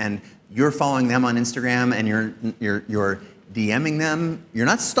 and you're following them on Instagram, and you're DMing them. You're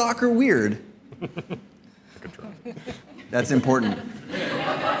not stalker weird. That's important.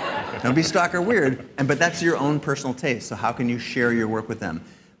 Don't be stalker weird, but that's your own personal taste. So how can you share your work with them?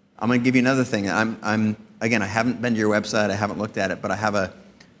 I'm going to give you another thing. Again, I haven't been to your website. I haven't looked at it, but I have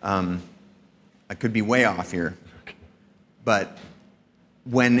I could be way off here. But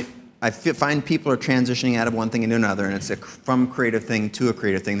when I find people are transitioning out of one thing into another, and it's from creative thing to a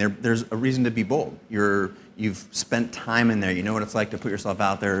creative thing, there's a reason to be bold. You've spent time in there. You know what it's like to put yourself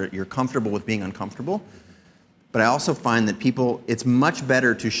out there. You're comfortable with being uncomfortable. But I also find that it's much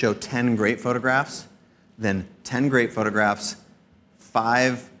better to show 10 great photographs than 10 great photographs,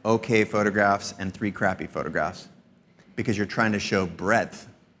 5 okay photographs, and 3 crappy photographs. Because you're trying to show breadth.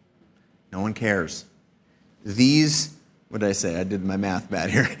 No one cares. What did I say? I did my math bad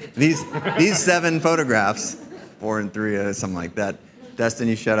here. These 7 photographs, 4 and 3, something like that. Dustin,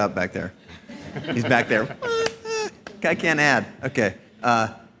 you shut up back there. He's back there. I can't add. Okay.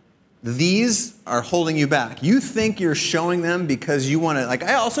 These are holding you back. You think you're showing them because you want to,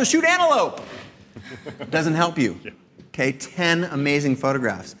 I also shoot antelope. Doesn't help you. Okay, 10 amazing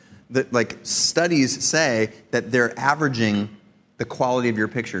photographs. Studies say that they're averaging the quality of your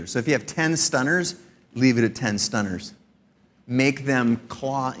pictures. So if you have 10 stunners, leave it at 10 stunners. Make them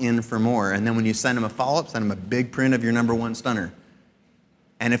claw in for more. And then when you send them a follow-up, send them a big print of your number 1 stunner.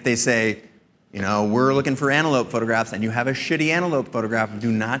 And if they say, we're looking for antelope photographs, and you have a shitty antelope photograph,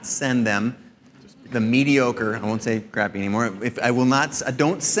 do not send them the mediocre, I won't say crappy anymore,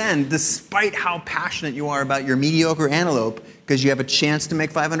 don't send, despite how passionate you are about your mediocre antelope, because you have a chance to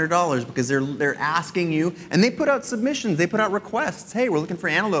make $500, because they're asking you, and they put out submissions, they put out requests. Hey, we're looking for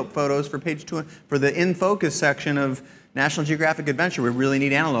antelope photos for page 2, for the in focus section of National Geographic Adventure. We really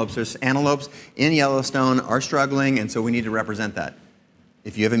need antelopes. There's antelopes in Yellowstone are struggling, and so we need to represent that.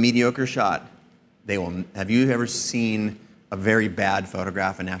 If you have a mediocre shot, have you ever seen a very bad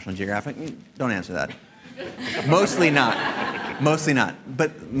photograph in National Geographic? Don't answer that. Mostly not. Mostly not.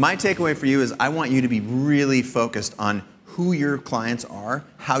 But my takeaway for you is I want you to be really focused on who your clients are,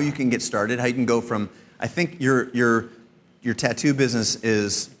 how you can get started, how you can go from, I think your tattoo business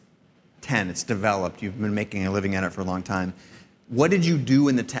is 10. It's developed. You've been making a living at it for a long time. What did you do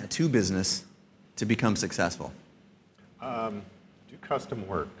in the tattoo business to become successful? Do custom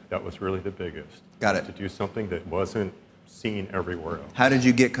work. That was really the biggest. Got it. To do something that wasn't seen everywhere else. How did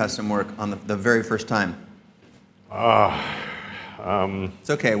you get custom work on the very first time? It's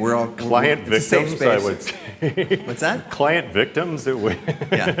okay. We're all client victims, I would say. What's that? Client victims that would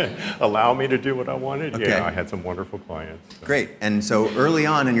allow me to do what I wanted. Okay. Yeah, I had some wonderful clients. So. Great. And so early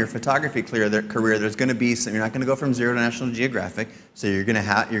on in your photography career, there's going to be some. You're not going to go from 0 to National Geographic. So you're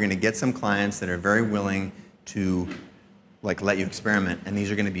going to get some clients that are very willing to let you experiment. And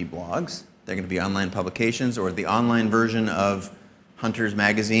these are going to be blogs. They're going to be online publications or the online version of Hunter's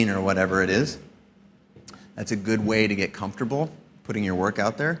Magazine or whatever it is. That's a good way to get comfortable putting your work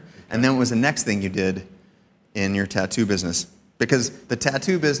out there. And then what was the next thing you did in your tattoo business? Because the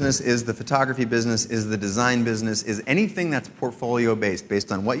tattoo business is the photography business, is the design business, is anything that's portfolio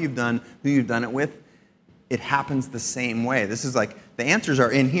based on what you've done, who you've done it with. It happens the same way. This is like, the answers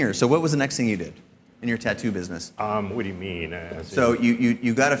are in here. So what was the next thing you did in your tattoo business? What do you mean? So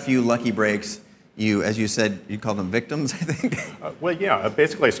you got a few lucky breaks. You, as you said, you called them victims, I think. Well, yeah.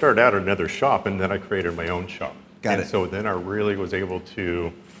 Basically, I started out at another shop, and then I created my own shop. Got it. So then I really was able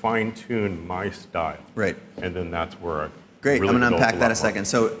to fine-tune my style. Right. And then that's where I Great. really I'm going to developed unpack that lot a second. more.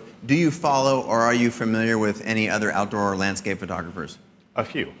 So do you follow or are you familiar with any other outdoor or landscape photographers? A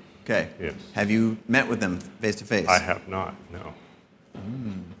few. Okay. Yes. Have you met with them face to face? I have not, no.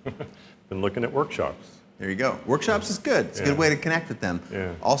 Been looking at workshops. There you go. Workshops is good. It's a Yeah. good way to connect with them.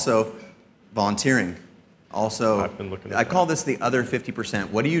 Yeah. Also, volunteering. Also, I've been looking at I that. call this the other 50%.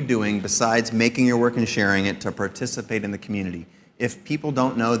 What are you doing besides making your work and sharing it to participate in the community? If people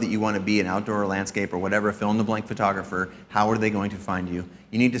don't know that you want to be an outdoor or landscape or whatever fill-in-the-blank photographer, how are they going to find you?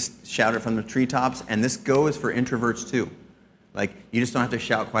 You need to shout it from the treetops, and this goes for introverts too. Like, you just don't have to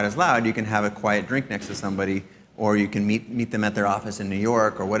shout quite as loud. You can have a quiet drink next to somebody, or you can meet them at their office in New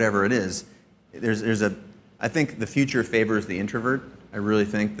York or whatever it is. I think the future favors the introvert. I really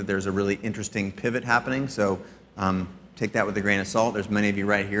think that there's a really interesting pivot happening, so take that with a grain of salt. There's many of you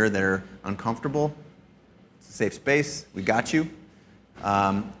right here that are uncomfortable. It's a safe space. We got you.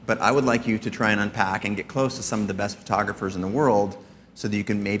 But I would like you to try and unpack and get close to some of the best photographers in the world so that you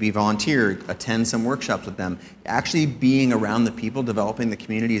can maybe volunteer, attend some workshops with them. Actually being around the people, developing the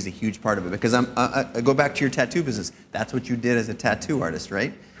community is a huge part of it. Because I go back to your tattoo business. That's what you did as a tattoo artist,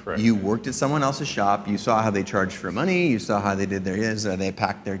 right? Correct. You worked at someone else's shop. You saw how they charged for money. You saw how they did they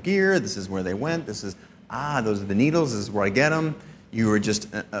packed their gear. This is where they went. Those are the needles. This is where I get them. You were just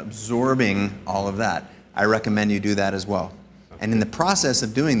absorbing all of that. I recommend you do that as well. And in the process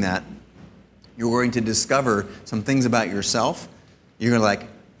of doing that, you're going to discover some things about yourself. You're like,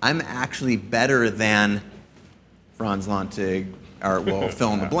 I'm actually better than Franz Lantig, or well,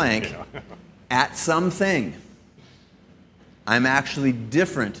 fill in the blank, at something. I'm actually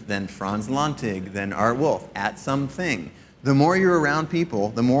different than Franz Lantig, than Art Wolf, at something. The more you're around people,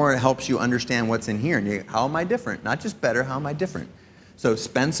 the more it helps you understand what's in here. And you, how am I different? Not just better, how am I different? So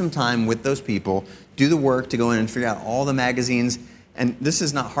spend some time with those people, do the work to go in and figure out all the magazines. And this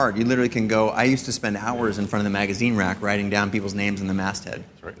is not hard. You literally can go, I used to spend hours in front of the magazine rack writing down people's names in the masthead.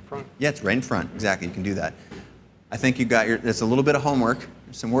 It's right in front. Yeah, it's right in front. Exactly, you can do that. I think you got it's a little bit of homework.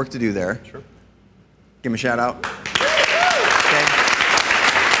 There's some work to do there. Sure. Give him a shout out. Okay.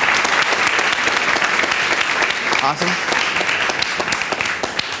 Awesome.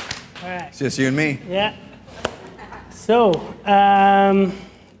 All right. It's just you and me. Yeah. So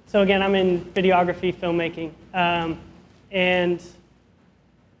again, I'm in videography, filmmaking, and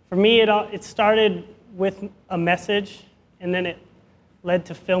for me, it started with a message, and then it led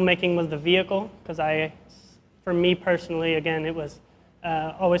to filmmaking was the vehicle, because for me personally, again, it was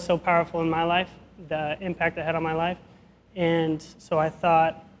always so powerful in my life, the impact it had on my life, and so I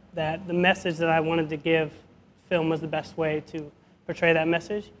thought that the message that I wanted to give, film was the best way to portray that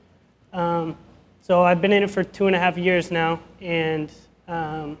message. So I've been in it for 2.5 years now, and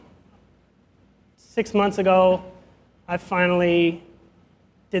 6 months ago, I finally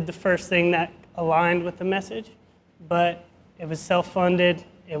did the first thing that aligned with the message, but it was self-funded.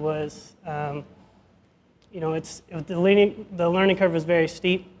 It was, the learning curve was very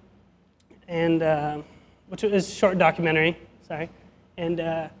steep, and which was a short documentary, sorry, and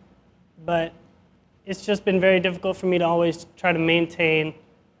but it's just been very difficult for me to always try to maintain.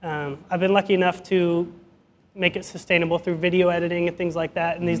 I've been lucky enough to make it sustainable through video editing and things like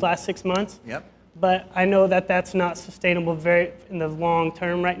that in these last 6 months. Yep. But I know that that's not sustainable in the long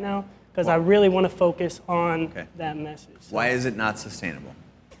term right now, because I really want to focus on that message. So Why is it not sustainable?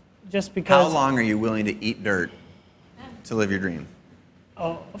 just because. How long are you willing to eat dirt to live your dream?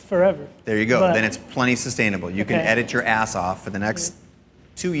 Oh, forever. There you go. But- Then it's plenty sustainable. You can Okay. edit your ass off for the next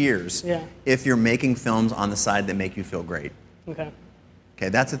 2 years if you're making films on the side that make you feel great. Okay. Okay,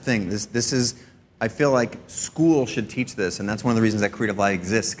 that's the thing. This is, I feel like school should teach this, and that's one of the reasons that CreativeLive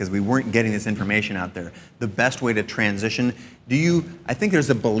exists, because we weren't getting this information out there. The best way to transition, I think there's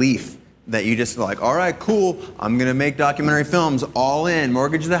a belief that you just like, all right, cool, I'm gonna make documentary films, all in,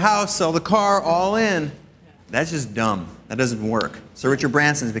 mortgage the house, sell the car, all in. That's just dumb. That doesn't work. Sir Richard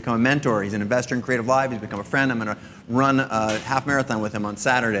Branson's become a mentor. He's an investor in CreativeLive. He's become a friend. I'm gonna run a half marathon with him on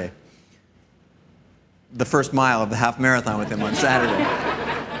Saturday. The first mile of the half marathon with him on Saturday.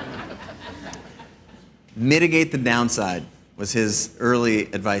 Mitigate the downside was his early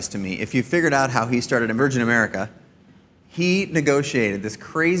advice to me. If you figured out how he started in Virgin America, he negotiated this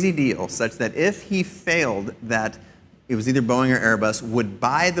crazy deal such that if he failed that it was either Boeing or Airbus, would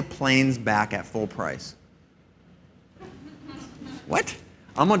buy the planes back at full price. What?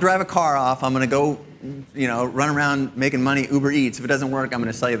 I'm going to drive a car off. I'm going to go, run around making money, Uber Eats. If it doesn't work, I'm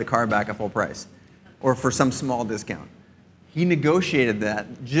going to sell you the car back at full price or for some small discount. He negotiated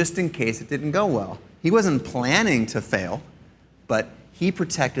that just in case it didn't go well. He wasn't planning to fail, but he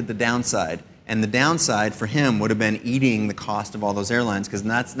protected the downside. And the downside for him would have been eating the cost of all those airlines, because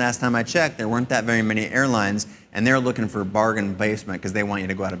last time I checked, there weren't that very many airlines, and they're looking for bargain basement because they want you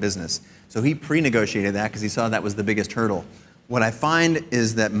to go out of business. So he pre-negotiated that because he saw that was the biggest hurdle. What I find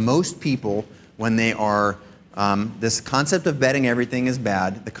is that most people, when they are, this concept of betting everything is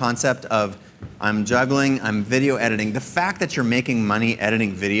bad, the concept of I'm juggling, I'm video editing, the fact that you're making money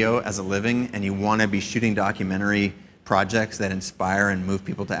editing video as a living and you want to be shooting documentary projects that inspire and move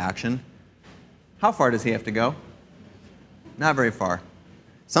people to action, how far does he have to go? Not very far.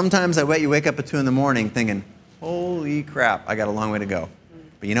 Sometimes I bet you wake up at 2 in the morning thinking, holy crap, I got a long way to go.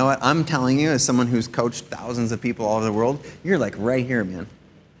 But you know what? I'm telling you, as someone who's coached thousands of people all over the world, you're like right here, man. And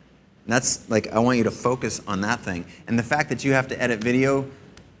that's like, I want you to focus on that thing. And the fact that you have to edit video,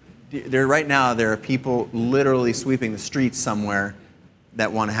 right now there are people literally sweeping the streets somewhere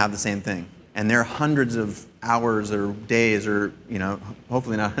that want to have the same thing. And they're hundreds of hours or days or,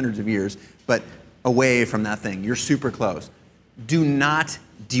 hopefully not hundreds of years, but away from that thing. You're super close. Do not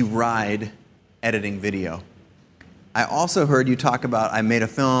deride editing video. I also heard you talk about, I made a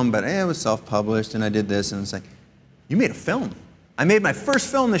film, but it was self-published, and I did this, and it's like, you made a film. I made my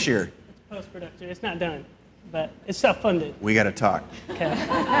first film this year. It's post-production. It's not done, but it's self-funded. We got to talk. Okay.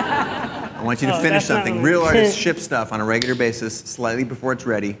 I want you to finish something. Real artists ship stuff on a regular basis, slightly before it's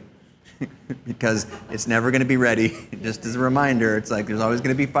ready, because it's never going to be ready. Just as a reminder, it's like there's always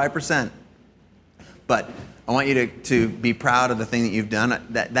going to be 5%. But I want you to be proud of the thing that you've done.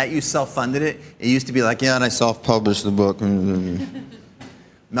 That you self-funded it. It used to be like, yeah, and I self-published the book.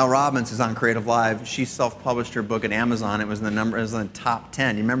 Mel Robbins is on CreativeLive. She self-published her book at Amazon. It was in the top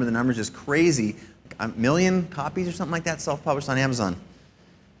 10. You remember the numbers? Just crazy. Like 1 million copies or something like that self-published on Amazon.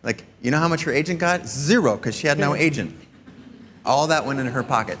 Like, you know how much her agent got? 0, because she had no agent. All that went into her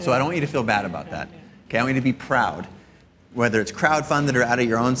pocket. So I don't want you to feel bad about that. Okay, I want you to be proud. Whether it's crowdfunded or out of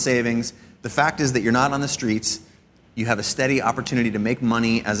your own savings, the fact is that you're not on the streets. You have a steady opportunity to make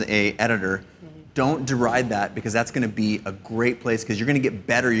money as an editor. Don't deride that, because that's going to be a great place, because you're going to get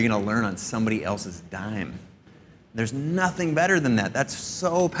better. You're going to learn on somebody else's dime. There's nothing better than that. That's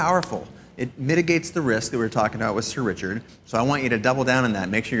so powerful. It mitigates the risk that we were talking about with Sir Richard. So I want you to double down on that.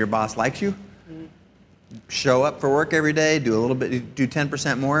 Make sure your boss likes you. Show up for work every day. Do a little bit. Do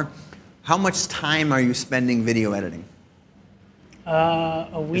 10% more. How much time are you spending video editing?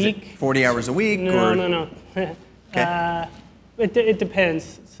 A week. Is it 40 hours a week? No. Okay. It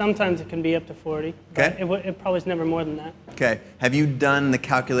depends. Sometimes it can be up to 40. Okay. It probably is never more than that. Okay. Have you done the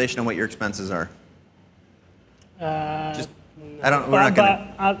calculation on what your expenses are? No.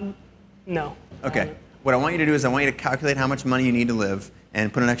 No. Okay. What I want you to do is I want you to calculate how much money you need to live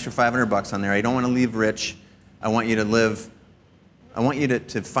and put an extra $500 on there. I don't want to leave rich. I want you to live. I want you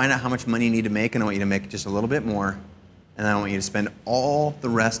to find out how much money you need to make, and I want you to make just a little bit more. And I want you to spend all the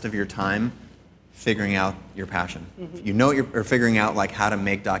rest of your time figuring out your passion. Mm-hmm. You know, you're figuring out like how to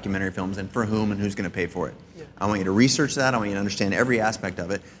make documentary films and for whom and who's going to pay for it. Yeah. I want you to research that. I want you to understand every aspect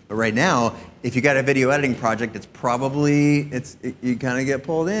of it. But right now, if you got a video editing project, it's probably you kind of get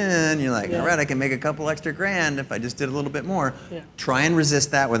pulled in. You're like, all right, I can make a couple extra grand if I just did a little bit more. Yeah. Try and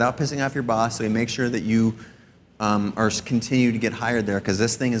resist that without pissing off your boss. So you make sure that you continue to get hired there, because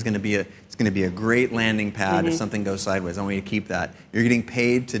this thing is going to be a great landing pad if something goes sideways. I want you to keep that. You're getting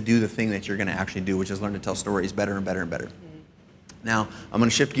paid to do the thing that you're going to actually do, which is learn to tell stories better and better and better. Now, I'm going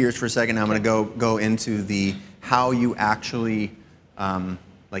to shift gears for a second. I'm going to go into the how you actually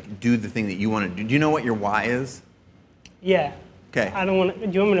do the thing that you want to do. Do you know what your why is? Yeah. Okay. I don't want to.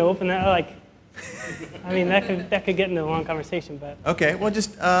 Do you want me to open that? I mean, that could get into a long conversation, but. Okay. Well,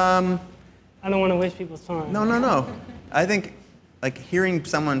 just. I don't want to waste people's time. No. I think hearing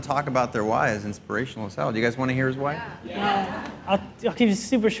someone talk about their why is inspirational as hell. Do you guys want to hear his why? Yeah. I'll keep it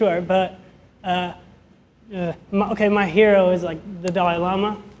super short, but my hero is the Dalai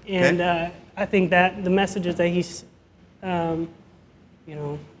Lama, and I think that the messages that he's, that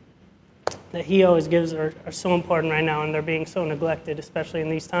he always gives are so important right now, and they're being so neglected, especially in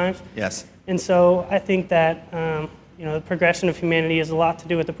these times. Yes. And so I think that the progression of humanity has a lot to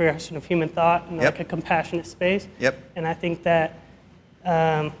do with the progression of human thought and a compassionate space. Yep. And I think that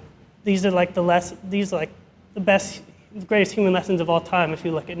these are the best, the greatest human lessons of all time. If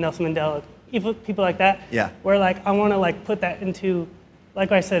you look at Nelson Mandela, people like that. Yeah. Where I want to put that into,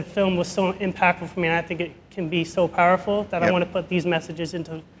 like I said, film was so impactful for me, and I think can be so powerful that I Yep. want to put these messages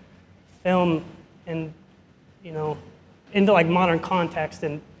into film and, into like modern context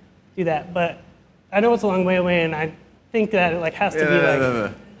and do that. But I know it's a long way away, and I think that it has to be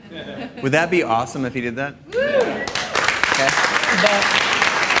like. Would that be awesome if he did that? Okay. But,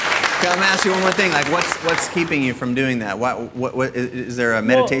 I'm gonna ask you one more thing. Like, what's keeping you from doing that? What is there a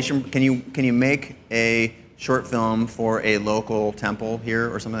meditation? Can you make a short film for a local temple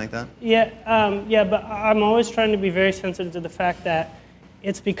here or something like that? yeah, but I'm always trying to be very sensitive to the fact that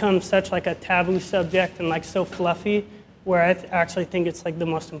it's become such like a taboo subject and like so fluffy, where I actually think it's like the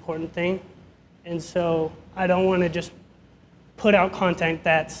most important thing, and so I don't want to just put out content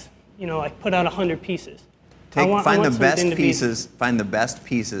that's like put out 100 pieces. Find the best pieces. Find the best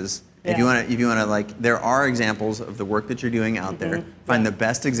pieces. Yeah. If you want to like, there are examples of the work that you're doing out there. Find the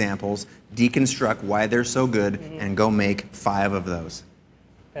best examples, deconstruct why they're so good, and go make 5 of those.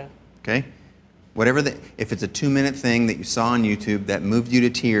 Okay? Whatever if it's a 2-minute thing that you saw on YouTube that moved you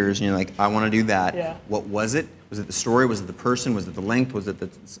to tears, and you're like, I want to do that. Yeah. What was it? Was it the story? Was it the person? Was it the length? Was it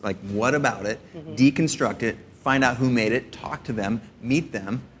what about it? Deconstruct it. Find out who made it. Talk to them. Meet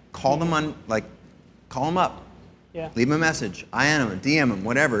them. Call them up. Yeah. Leave them a message, IM them, DM them,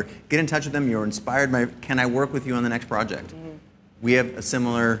 whatever. Get in touch with them. You're inspired by, can I work with you on the next project? We have a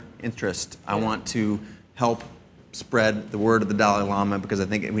similar interest. I want to help spread the word of the Dalai Lama because I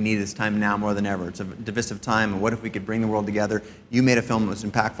think we need this time now more than ever. It's a divisive time, and what if we could bring the world together? You made a film that was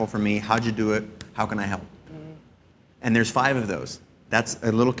impactful for me. How'd you do it? How can I help? And there's 5 of those. That's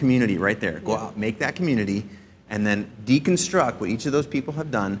a little community right there. Go out, make that community, and then deconstruct what each of those people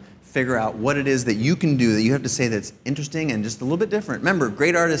have done. Figure out what it is that you can do that you have to say that's interesting and just a little bit different. Remember,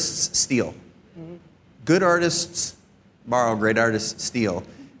 great artists steal. Good artists borrow, great artists steal.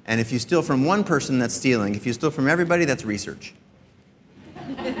 And if you steal from one person, that's stealing. If you steal from everybody, that's research.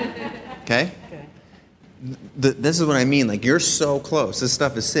 Okay? This is what I mean. Like, you're so close. This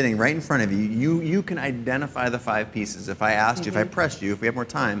stuff is sitting right in front of you. You can identify the 5 pieces. If I asked you, if I pressed you, if we have more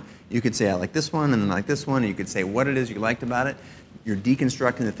time, you could say, I like this one, and then I like this one, and you could say what it is you liked about it. You're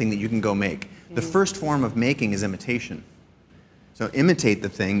deconstructing the thing that you can go make. The first form of making is imitation. So imitate the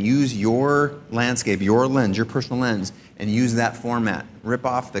thing, use your landscape, your lens, your personal lens, and use that format. Rip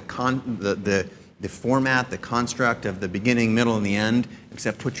off the format, the construct of the beginning, middle, and the end,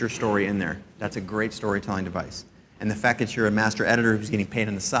 except put your story in there. That's a great storytelling device. And the fact that you're a master editor who's getting paid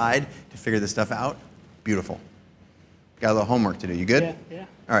on the side to figure this stuff out, beautiful. Got a little homework to do. You good? Yeah.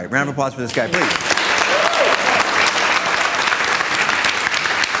 All right, round of applause for this guy, please.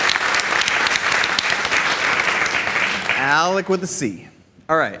 Alec with a C.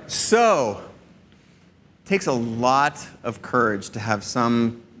 All right, so it takes a lot of courage to have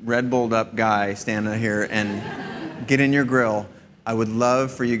some Red Bulled up guy stand out here and get in your grill. I would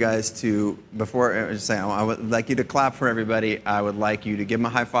love for you guys to, before I just say, I would like you to clap for everybody. I would like you to give them a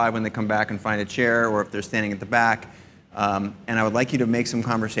high five when they come back and find a chair, or if they're standing at the back. And I would like you to make some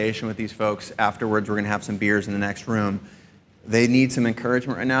conversation with these folks afterwards. We're going to have some beers in the next room. They need some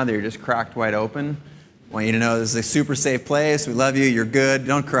encouragement right now. They're just cracked wide open. I want you to know this is a super safe place. We love you. You're good.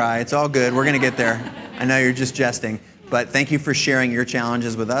 Don't cry. It's all good. We're going to get there. I know you're just jesting. But thank you for sharing your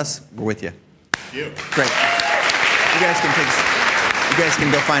challenges with us. We're with you. Thank you. Great. You guys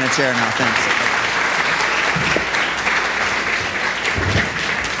can go find a chair now. Thanks.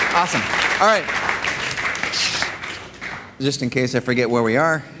 Awesome. All right. Just in case I forget where we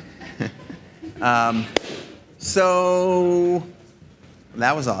are. So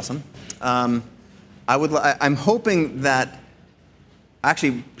that was awesome. I'm hoping that,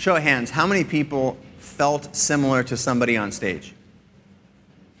 actually, show of hands, how many people felt similar to somebody on stage?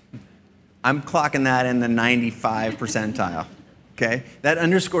 I'm clocking that in the 95 percentile, okay? That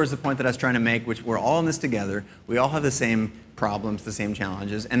underscores the point that I was trying to make, which we're all in this together. We all have the same problems, the same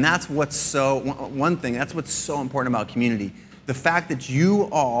challenges, and that's what's so important about community. The fact that you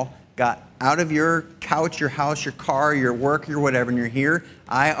all got out of your couch, your house, your car, your work, your whatever, and you're here,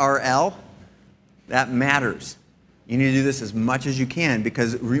 IRL, that matters. You need to do this as much as you can,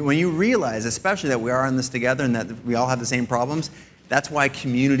 because when you realize, especially that we are in this together and that we all have the same problems, that's why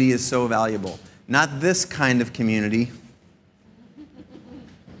community is so valuable. Not this kind of community,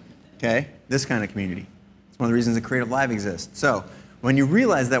 okay? This kind of community. It's one of the reasons that CreativeLive exists. So when you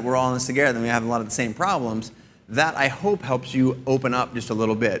realize that we're all in this together and we have a lot of the same problems, that I hope helps you open up just a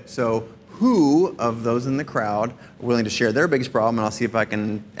little bit. So who of those in the crowd are willing to share their biggest problem, and I'll see if I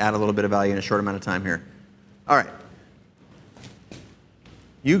can add a little bit of value in a short amount of time here. All right.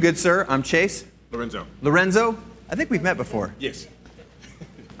 You good, sir? I'm Chase. Lorenzo. Lorenzo? I think we've met before. Yes.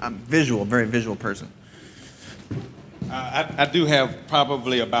 I'm visual, very visual person. I do have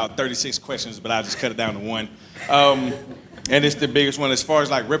probably about 36 questions, but I'll just cut it down to one. And it's the biggest one as far as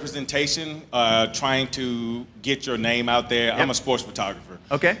like representation, trying to get your name out there. Yep. I'm a sports photographer.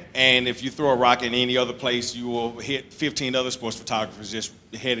 Okay. And if you throw a rock in any other place, you will hit 15 other sports photographers just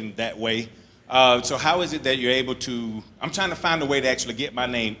heading that way. So how is it that you're able to, I'm trying to find a way to actually get my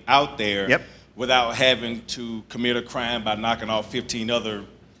name out there. Yep. Without having to commit a crime by knocking off 15 other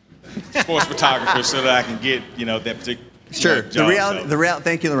sports photographers so that I can get, that particular job. The reality.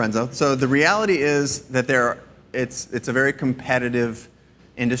 Thank you, Lorenzo. So the reality is that it's a very competitive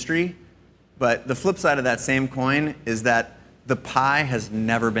industry, but the flip side of that same coin is that the pie has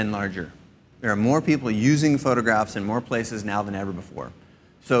never been larger. There are more people using photographs in more places now than ever before.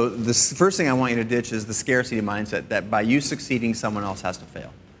 So the first thing I want you to ditch is the scarcity mindset that by you succeeding, someone else has to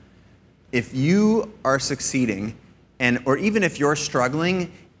fail. If you are succeeding, or even if you're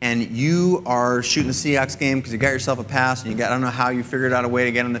struggling and you are shooting the Seahawks game because you got yourself a pass and I don't know how you figured out a way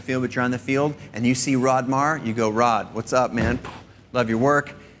to get on the field, but you're on the field and you see Rod Marr, you go, Rod, what's up, man? Love your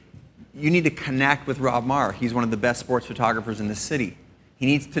work. You need to connect with Rod Marr. He's one of the best sports photographers in the city. He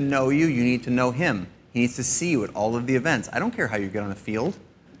needs to know you. You need to know him. He needs to see you at all of the events. I don't care how you get on the field.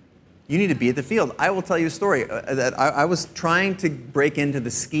 You need to be at the field. I will tell you a story. That I was trying to break into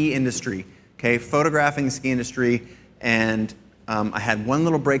the ski industry, okay, photographing the ski industry, and I had one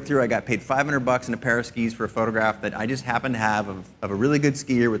little breakthrough. I got paid $500 in a pair of skis for a photograph that I just happened to have of a really good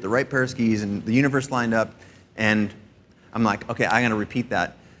skier with the right pair of skis, and the universe lined up, and I'm like, okay, I'm going to repeat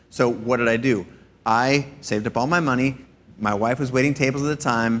that. So what did I do? I saved up all my money. My wife was waiting tables at the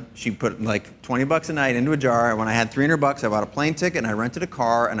time. She put like $20 a night into a jar. When I had $300, I bought a plane ticket and I rented a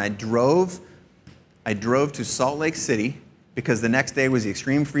car and I drove to Salt Lake City because the next day was the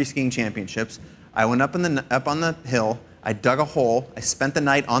Extreme Free Skiing Championships. I went up on the hill. I dug a hole. I spent the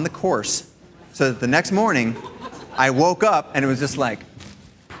night on the course so that the next morning I woke up and it was just like,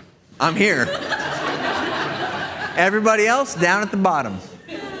 I'm here. Everybody else down at the bottom.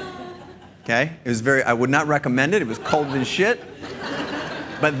 Okay? It was I would not recommend it. It was cold as shit.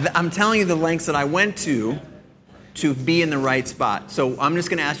 But I'm telling you the lengths that I went to be in the right spot. So I'm just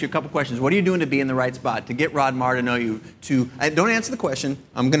going to ask you a couple questions. What are you doing to be in the right spot? To get Rod Marr to know you? Don't answer the question.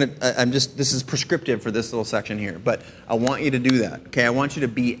 This is prescriptive for this little section here. But I want you to do that. Okay? I want you to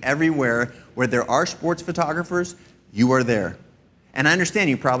be everywhere where there are sports photographers. You are there. And I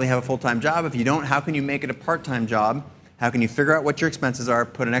understand you probably have a full-time job. If you don't, how can you make it a part-time job? How can you figure out what your expenses are,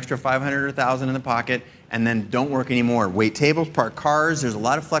 put an extra $500 or $1,000 in the pocket, and then don't work anymore? Wait tables, park cars. There's a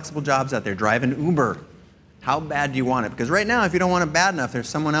lot of flexible jobs out there. Drive an Uber. How bad do you want it? Because right now, if you don't want it bad enough, there's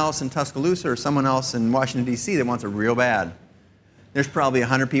someone else in Tuscaloosa or someone else in Washington, D.C. that wants it real bad. There's probably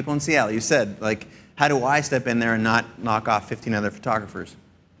 100 people in Seattle. You said, like, how do I step in there and not knock off 15 other photographers?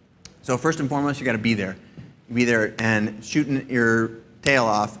 So first and foremost, you got to be there. Be there and shooting your tail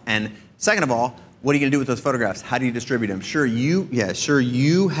off. And second of all, what are you going to do with those photographs? How do you distribute them? Sure,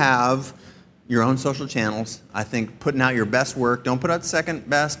 you have your own social channels. I think putting out your best work. Don't put out second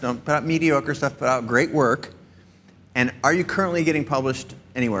best. Don't put out mediocre stuff. Put out great work. And are you currently getting published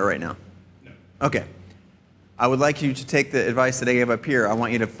anywhere right now? No. Okay. I would like you to take the advice that I gave up here. I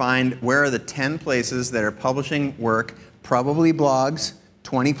want you to find where are the 10 places that are publishing work, probably blogs,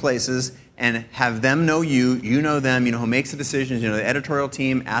 20 places, and have them know you. You know them. You know who makes the decisions. You know the editorial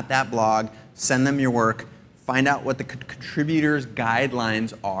team at that blog. Send them your work, find out what the contributors'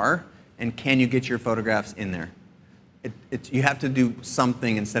 guidelines are, and can you get your photographs in there? You have to do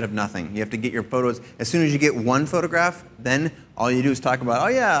something instead of nothing. You have to get your photos. As soon as you get one photograph, then all you do is talk about, oh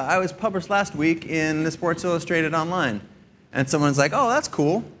yeah, I was published last week in the Sports Illustrated online. And someone's like, oh, that's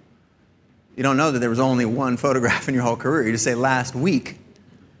cool. You don't know that there was only one photograph in your whole career. You just say, last week.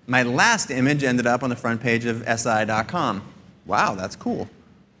 My last image ended up on the front page of SI.com. Wow, that's cool.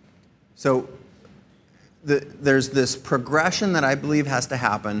 So there's this progression that I believe has to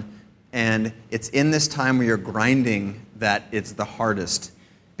happen, and it's in this time where you're grinding that it's the hardest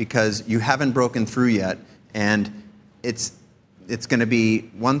because you haven't broken through yet, and it's going to be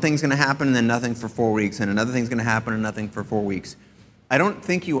one thing's going to happen and then nothing for 4 weeks, and another thing's going to happen and nothing for 4 weeks. I don't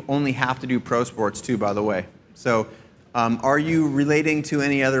think you only have to do pro sports too, by the way. So are you relating to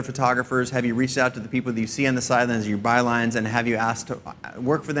any other photographers? Have you reached out to the people that you see on the sidelines, your bylines, and have you asked to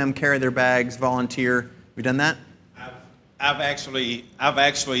work for them, carry their bags, volunteer? Have you done that? I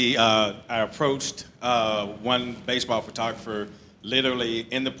approached one baseball photographer literally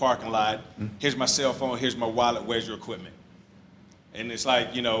in the parking lot. Mm-hmm. Here's my cell phone, here's my wallet, where's your equipment? And it's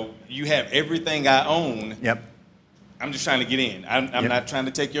like, you have everything I own. Yep. I'm just trying to get in. I'm not trying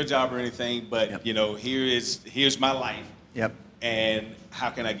to take your job or anything, but yep. Here's my life. Yep. and how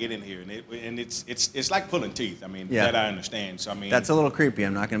can I get in here? And it's like pulling teeth. I mean, that I understand. So I mean, that's a little creepy.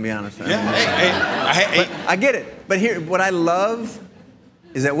 I'm not going to be honest. Yeah, I get it. But here, what I love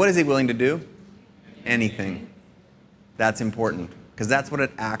is that what is he willing to do? Anything. That's important because that's what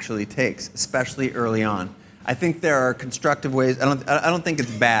it actually takes, especially early on. I think there are constructive ways. I don't think it's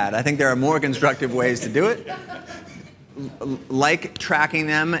bad. I think there are more constructive ways to do it. Like tracking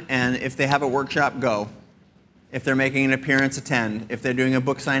them, and if they have a workshop, go. If they're making an appearance, attend. If they're doing a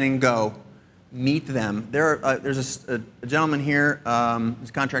book signing, go. Meet them. There's a gentleman here, who's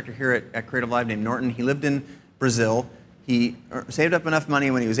a contractor here at CreativeLive named Norton. He lived in Brazil. He saved up enough money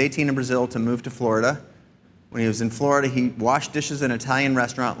when he was 18 in Brazil to move to Florida. When he was in Florida, he washed dishes in an Italian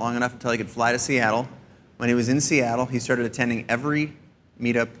restaurant long enough until he could fly to Seattle. When he was in Seattle, he started attending every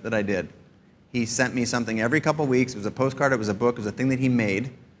meetup that I did. He sent me something every couple weeks. It was a postcard, it was a book, it was a thing that he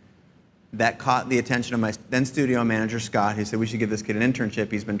made that caught the attention of my then studio manager, Scott. He said, we should give this kid an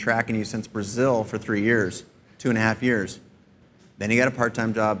internship. He's been tracking you since Brazil for 3 years, 2.5 years. Then he got a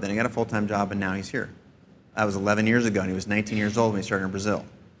part-time job, then he got a full-time job, and now he's here. That was 11 years ago, and he was 19 years old when he started in Brazil.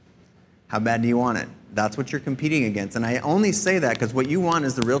 How bad do you want it? That's what you're competing against. And I only say that because what you want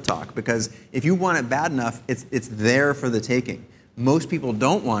is the real talk, because if you want it bad enough, it's there for the taking. Most people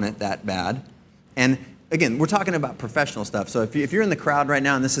don't want it that bad. And again, we're talking about professional stuff. So if you're in the crowd right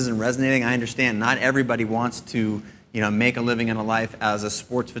now and this isn't resonating, I understand not everybody wants to make a living and a life as a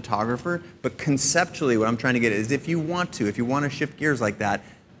sports photographer. But conceptually, what I'm trying to get at is if you want to shift gears like that,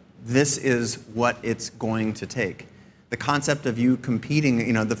 this is what it's going to take. The concept of you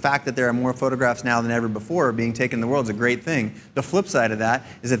competing, the fact that there are more photographs now than ever before being taken in the world is a great thing. The flip side of that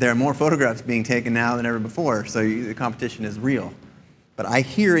is that there are more photographs being taken now than ever before, so the competition is real. But I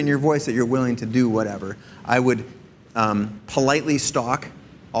hear in your voice that you're willing to do whatever. I would politely stalk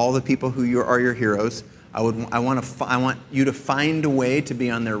all the people who are your heroes. I want you to find a way to be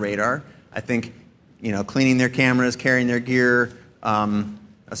on their radar. I think, cleaning their cameras, carrying their gear,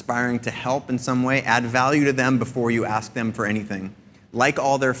 aspiring to help in some way, add value to them before you ask them for anything. Like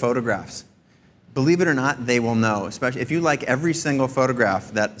all their photographs. Believe it or not, they will know. Especially if you like every single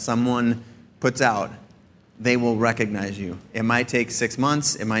photograph that someone puts out, they will recognize you. It might take 6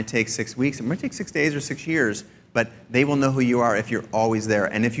 months, it might take 6 weeks, it might take 6 days or 6 years, but they will know who you are if you're always there.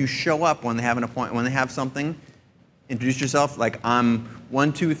 And if you show up when they have an appointment, when they have something, introduce yourself like I'm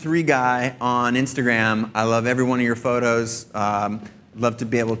 123 guy on Instagram. I love every one of your photos. Love to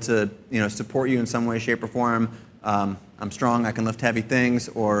be able to support you in some way, shape, or form. I'm strong, I can lift heavy things,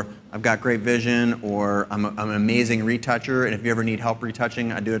 or I've got great vision, or I'm an amazing retoucher, and if you ever need help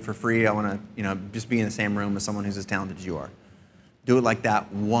retouching, I do it for free. I want to just be in the same room with someone who's as talented as you are. Do it like that,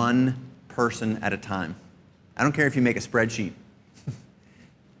 one person at a time. I don't care if you make a spreadsheet.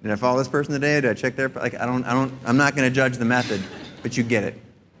 Did I follow this person today? Did I check their, I'm not going to judge the method, but you get it.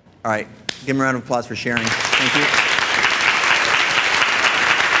 All right, give them a round of applause for sharing. Thank you.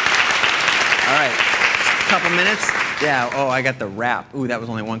 All right, a couple minutes. Yeah, I got the wrap. Ooh, that was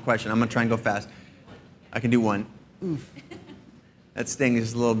only one question. I'm going to try and go fast. I can do one. Oof. That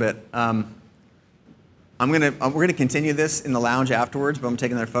stings a little bit. We're going to continue this in the lounge afterwards, but I'm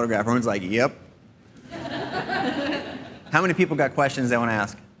taking their photograph. Everyone's like, yep. How many people got questions they want to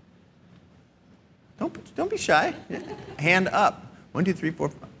ask? Don't be shy. Hand up. 1, 2, 3, 4,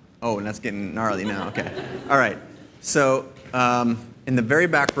 5. Oh, and that's getting gnarly now. Okay. All right. So in the very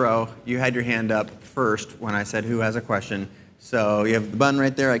back row, you had your hand up first when I said who has a question. So you have the button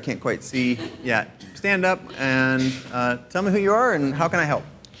right there. I can't quite see. Yeah. Stand up and tell me who you are and how can I help?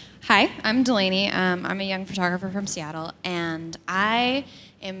 Hi, I'm Delaney. I'm a young photographer from Seattle, and I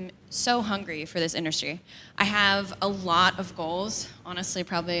am so hungry for this industry. I have a lot of goals, honestly,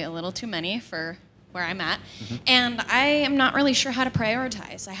 probably a little too many for where I'm at, and I am not really sure how to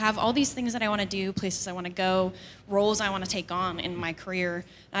prioritize. I have all these things that I want to do, places I want to go, roles I want to take on in my career.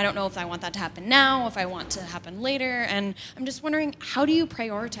 I don't know if I want that to happen now, if I want to happen later, and I'm just wondering, how do you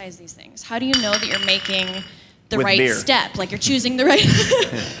prioritize these things? How do you know that you're making the With right beer. step? Like you're choosing the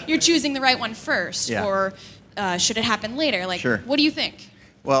right, you're choosing the right one first, Yeah. or should it happen later? Like, Sure. what do you think?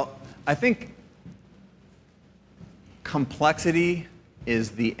 Well, I think complexity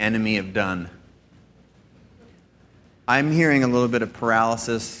is the enemy of done. I'm hearing a little bit of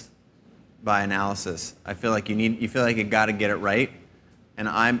paralysis by analysis. I feel like you feel like you got to get it right, and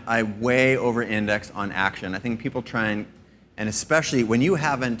I way over-index on action. I think people try and especially when you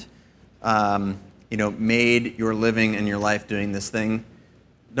haven't, made your living and your life doing this thing,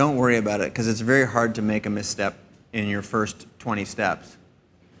 don't worry about it because it's very hard to make a misstep in your first 20 steps.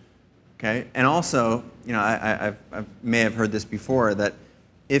 Okay, and also, I may have heard this before that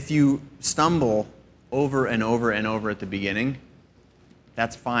if you stumble over and over and over at the beginning,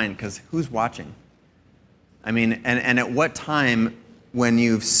 that's fine, because who's watching? I mean, and at what time, when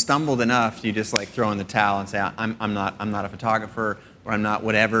you've stumbled enough, you just like throw in the towel and say, I'm not a photographer, or I'm not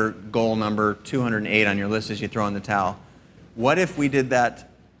whatever goal number 208 on your list is, you throw in the towel. What if we did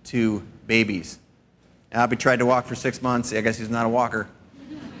that to babies? Abby tried to walk for 6 months. I guess he's not a walker.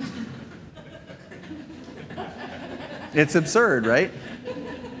 It's absurd, right?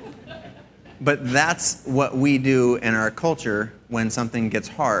 But that's what we do in our culture when something gets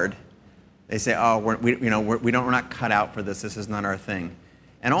hard. They say, oh, we're not cut out for this. This is not our thing.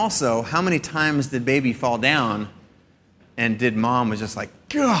 And also, how many times did baby fall down and did mom was just like,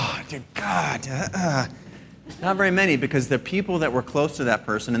 God, dear God. Not very many, because the people that were close to that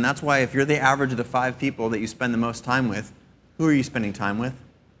person, and that's why if you're the average of the 5 people that you spend the most time with, who are you spending time with?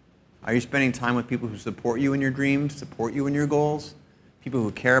 Are you spending time with people who support you in your dreams, support you in your goals, people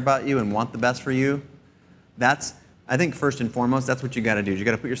who care about you and want the best for you? That's, I think, first and foremost, that's what you got to do. You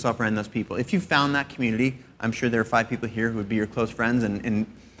got to put yourself around those people. If you found that community, I'm sure there are 5 people here who would be your close friends and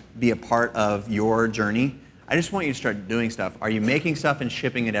be a part of your journey. I just want you to start doing stuff. Are you making stuff and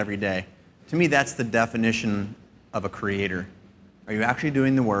shipping it every day? To me, that's the definition of a creator. Are you actually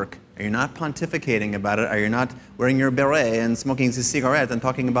doing the work? Are you not pontificating about it? Are you not wearing your beret and smoking a cigarette and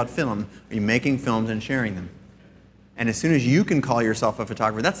talking about film? Are you making films and sharing them? And as soon as you can call yourself a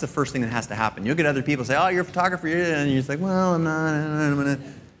photographer, that's the first thing that has to happen. You'll get other people say, oh, you're a photographer, and you're just like, well, I'm not.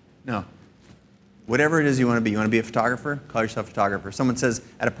 No. Whatever it is you want to be. You want to be a photographer? Call yourself a photographer. Someone says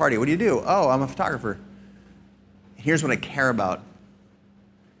at a party, what do you do? Oh, I'm a photographer. Here's what I care about.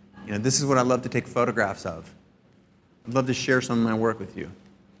 This is what I love to take photographs of. I'd love to share some of my work with you.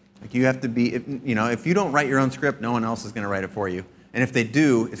 Like, you have to be, if you don't write your own script, no one else is going to write it for you. And if they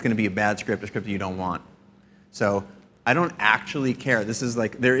do, it's going to be a bad script, a script that you don't want. So I don't actually care. This is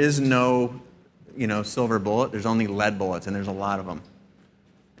like, there is no, silver bullet. There's only lead bullets, and there's a lot of them.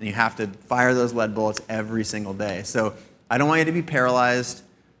 And you have to fire those lead bullets every single day. So I don't want you to be paralyzed.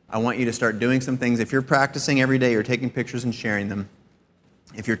 I want you to start doing some things. If you're practicing every day, you're taking pictures and sharing them.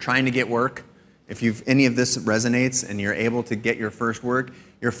 If you're trying to get work, if any of this resonates and you're able to get your first work,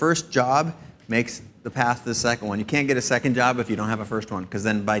 your first job makes the path to the second one. You can't get a second job if you don't have a first one, because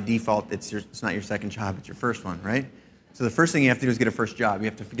then by default, it's not your second job, it's your first one, right? So the first thing you have to do is get a first job. You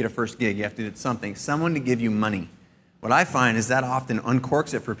have to get a first gig. You have to do something, someone to give you money. What I find is that often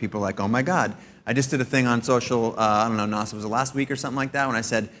uncorks it for people like, oh my God. I just did a thing on social, I don't know, Nas, was it last week or something like that, when I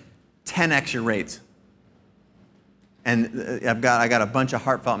said 10x your rates. And I got a bunch of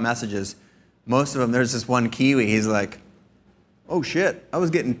heartfelt messages. Most of them, there's this one Kiwi, he's like, oh shit, I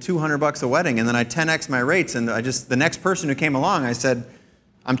was getting $200 a wedding, and then I 10x my rates, and the next person who came along, I said,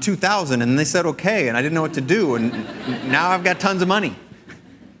 I'm 2,000, and they said okay, and I didn't know what to do, and now I've got tons of money.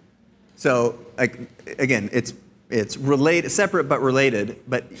 So, again, it's related, separate but related,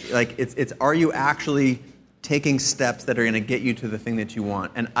 but it's are you actually taking steps that are going to get you to the thing that you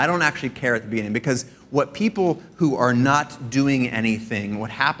want? And I don't actually care at the beginning, because what people who are not doing anything,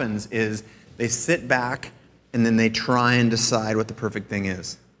 what happens is they sit back and then they try and decide what the perfect thing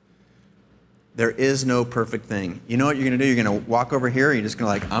is. There is no perfect thing. You know what you're going to do? You're going to walk over here, you're just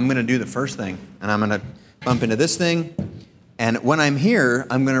going to I'm going to do the first thing, and I'm going to bump into this thing, and when I'm here,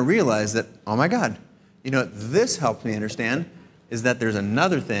 I'm going to realize that, oh my God, this helps me understand is that there's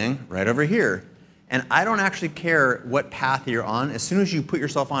another thing right over here. And I don't actually care what path you're on. As soon as you put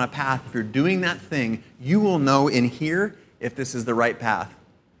yourself on a path, if you're doing that thing, you will know in here if this is the right path.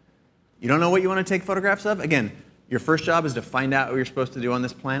 You don't know what you want to take photographs of? Again, your first job is to find out what you're supposed to do on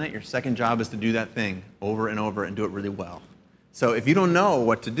this planet. Your second job is to do that thing over and over and do it really well. So if you don't know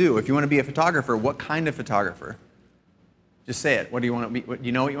what to do, if you want to be a photographer, what kind of photographer? Just say it. What do you want to be? Do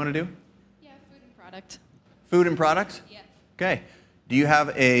you know what you want to do? Yeah, food and product. Food and products? Yeah. Okay. Do you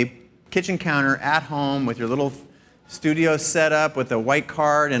have a kitchen counter at home with your little studio set up with a white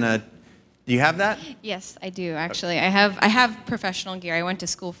card and do you have that? Yes, I do actually. I have professional gear. I went to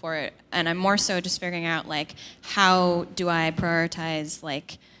school for it, and I'm more so just figuring out how do I prioritize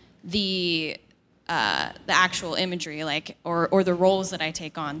the actual imagery or the roles that I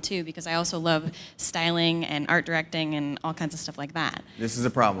take on too, because I also love styling and art directing and all kinds of stuff like that. This is a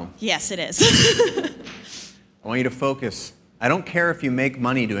problem. Yes, it is. I want you to focus. I don't care if you make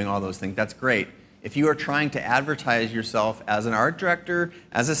money doing all those things. That's great. If you are trying to advertise yourself as an art director,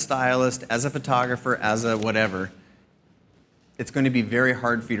 as a stylist, as a photographer, as a whatever, it's going to be very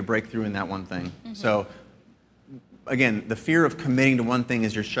hard for you to break through in that one thing. Mm-hmm. So, again, the fear of committing to one thing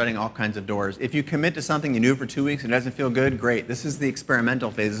is you're shutting all kinds of doors. If you commit to something, you do it for 2 weeks and it doesn't feel good, great. This is the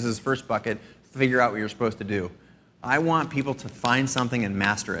experimental phase. This is first bucket. Figure out what you're supposed to do. I want people to find something and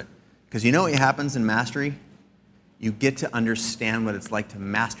master it. Because you know what happens in mastery? you get to understand what it's like to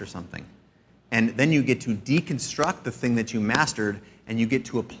master something. And then you get to deconstruct the thing that you mastered, and you get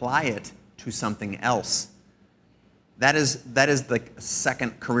to apply it to something else. That is like a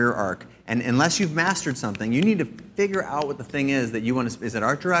second career arc. And unless you've mastered something, you need to figure out what the thing is that you want to. Is it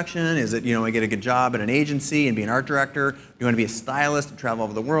art direction? Is it, I get a good job at an agency and be an art director? You want to be a stylist and travel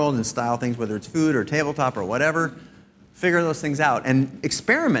over the world and style things, whether it's food or tabletop or whatever? Figure those things out and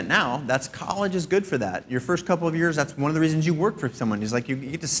experiment now. College is good for that. Your first couple of years, that's one of the reasons you work for someone. Is like you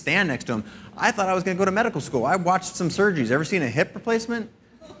get to stand next to them. I thought I was going to go to medical school. I watched some surgeries. Ever seen a hip replacement?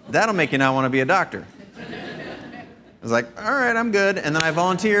 That'll make you not want to be a doctor. I was like, all right, I'm good. And then I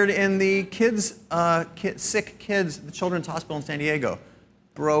volunteered in the sick kids, the Children's Hospital in San Diego.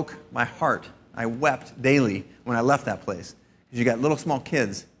 Broke my heart. I wept daily when I left that place. Because you got little small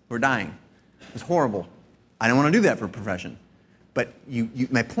kids who are dying. It was horrible. I don't want to do that for a profession. But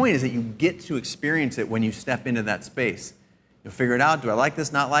my point is that you get to experience it when you step into that space. You'll figure it out. Do I like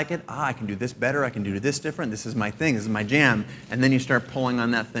this, not like it? I can do this better. I can do this different. This is my thing. This is my jam. And then you start pulling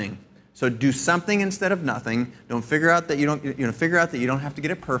on that thing. So do something instead of nothing. Don't figure out that you don't figure out that you don't have to get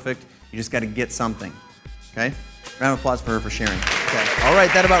it perfect. You just got to get something. Okay? Round of applause for her for sharing. Okay. All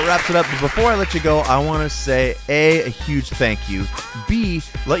right, that about wraps it up. But before I let you go, I want to say A, huge thank you. B,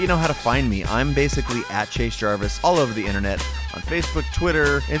 let you know how to find me. I'm basically at Chase Jarvis all over the internet, on Facebook,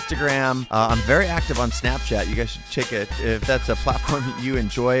 Twitter, Instagram. I'm very active on Snapchat. You guys should check it. If that's a platform that you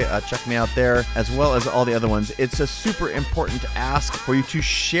enjoy, check me out there, as well as all the other ones. It's a super important ask for you to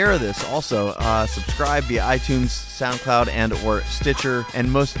share this. Also, subscribe via iTunes, SoundCloud, and or Stitcher.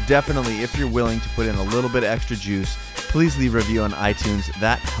 And most definitely, if you're willing to put in a little bit of extra juice, please leave a review on iTunes.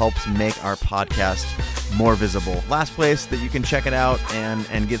 That helps make our podcast more visible. Last place that you can check it out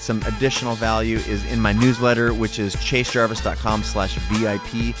and get some additional value is in my newsletter, which is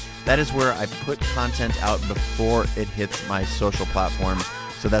chasejarvis.com/VIP. That is where I put content out before it hits my social platforms.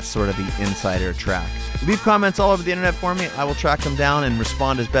 So that's sort of the insider track. Leave comments all over the internet for me. I will track them down and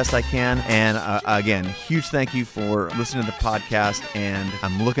respond as best I can. And again, huge thank you for listening to the podcast. And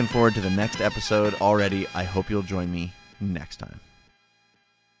I'm looking forward to the next episode already. I hope you'll join me next time.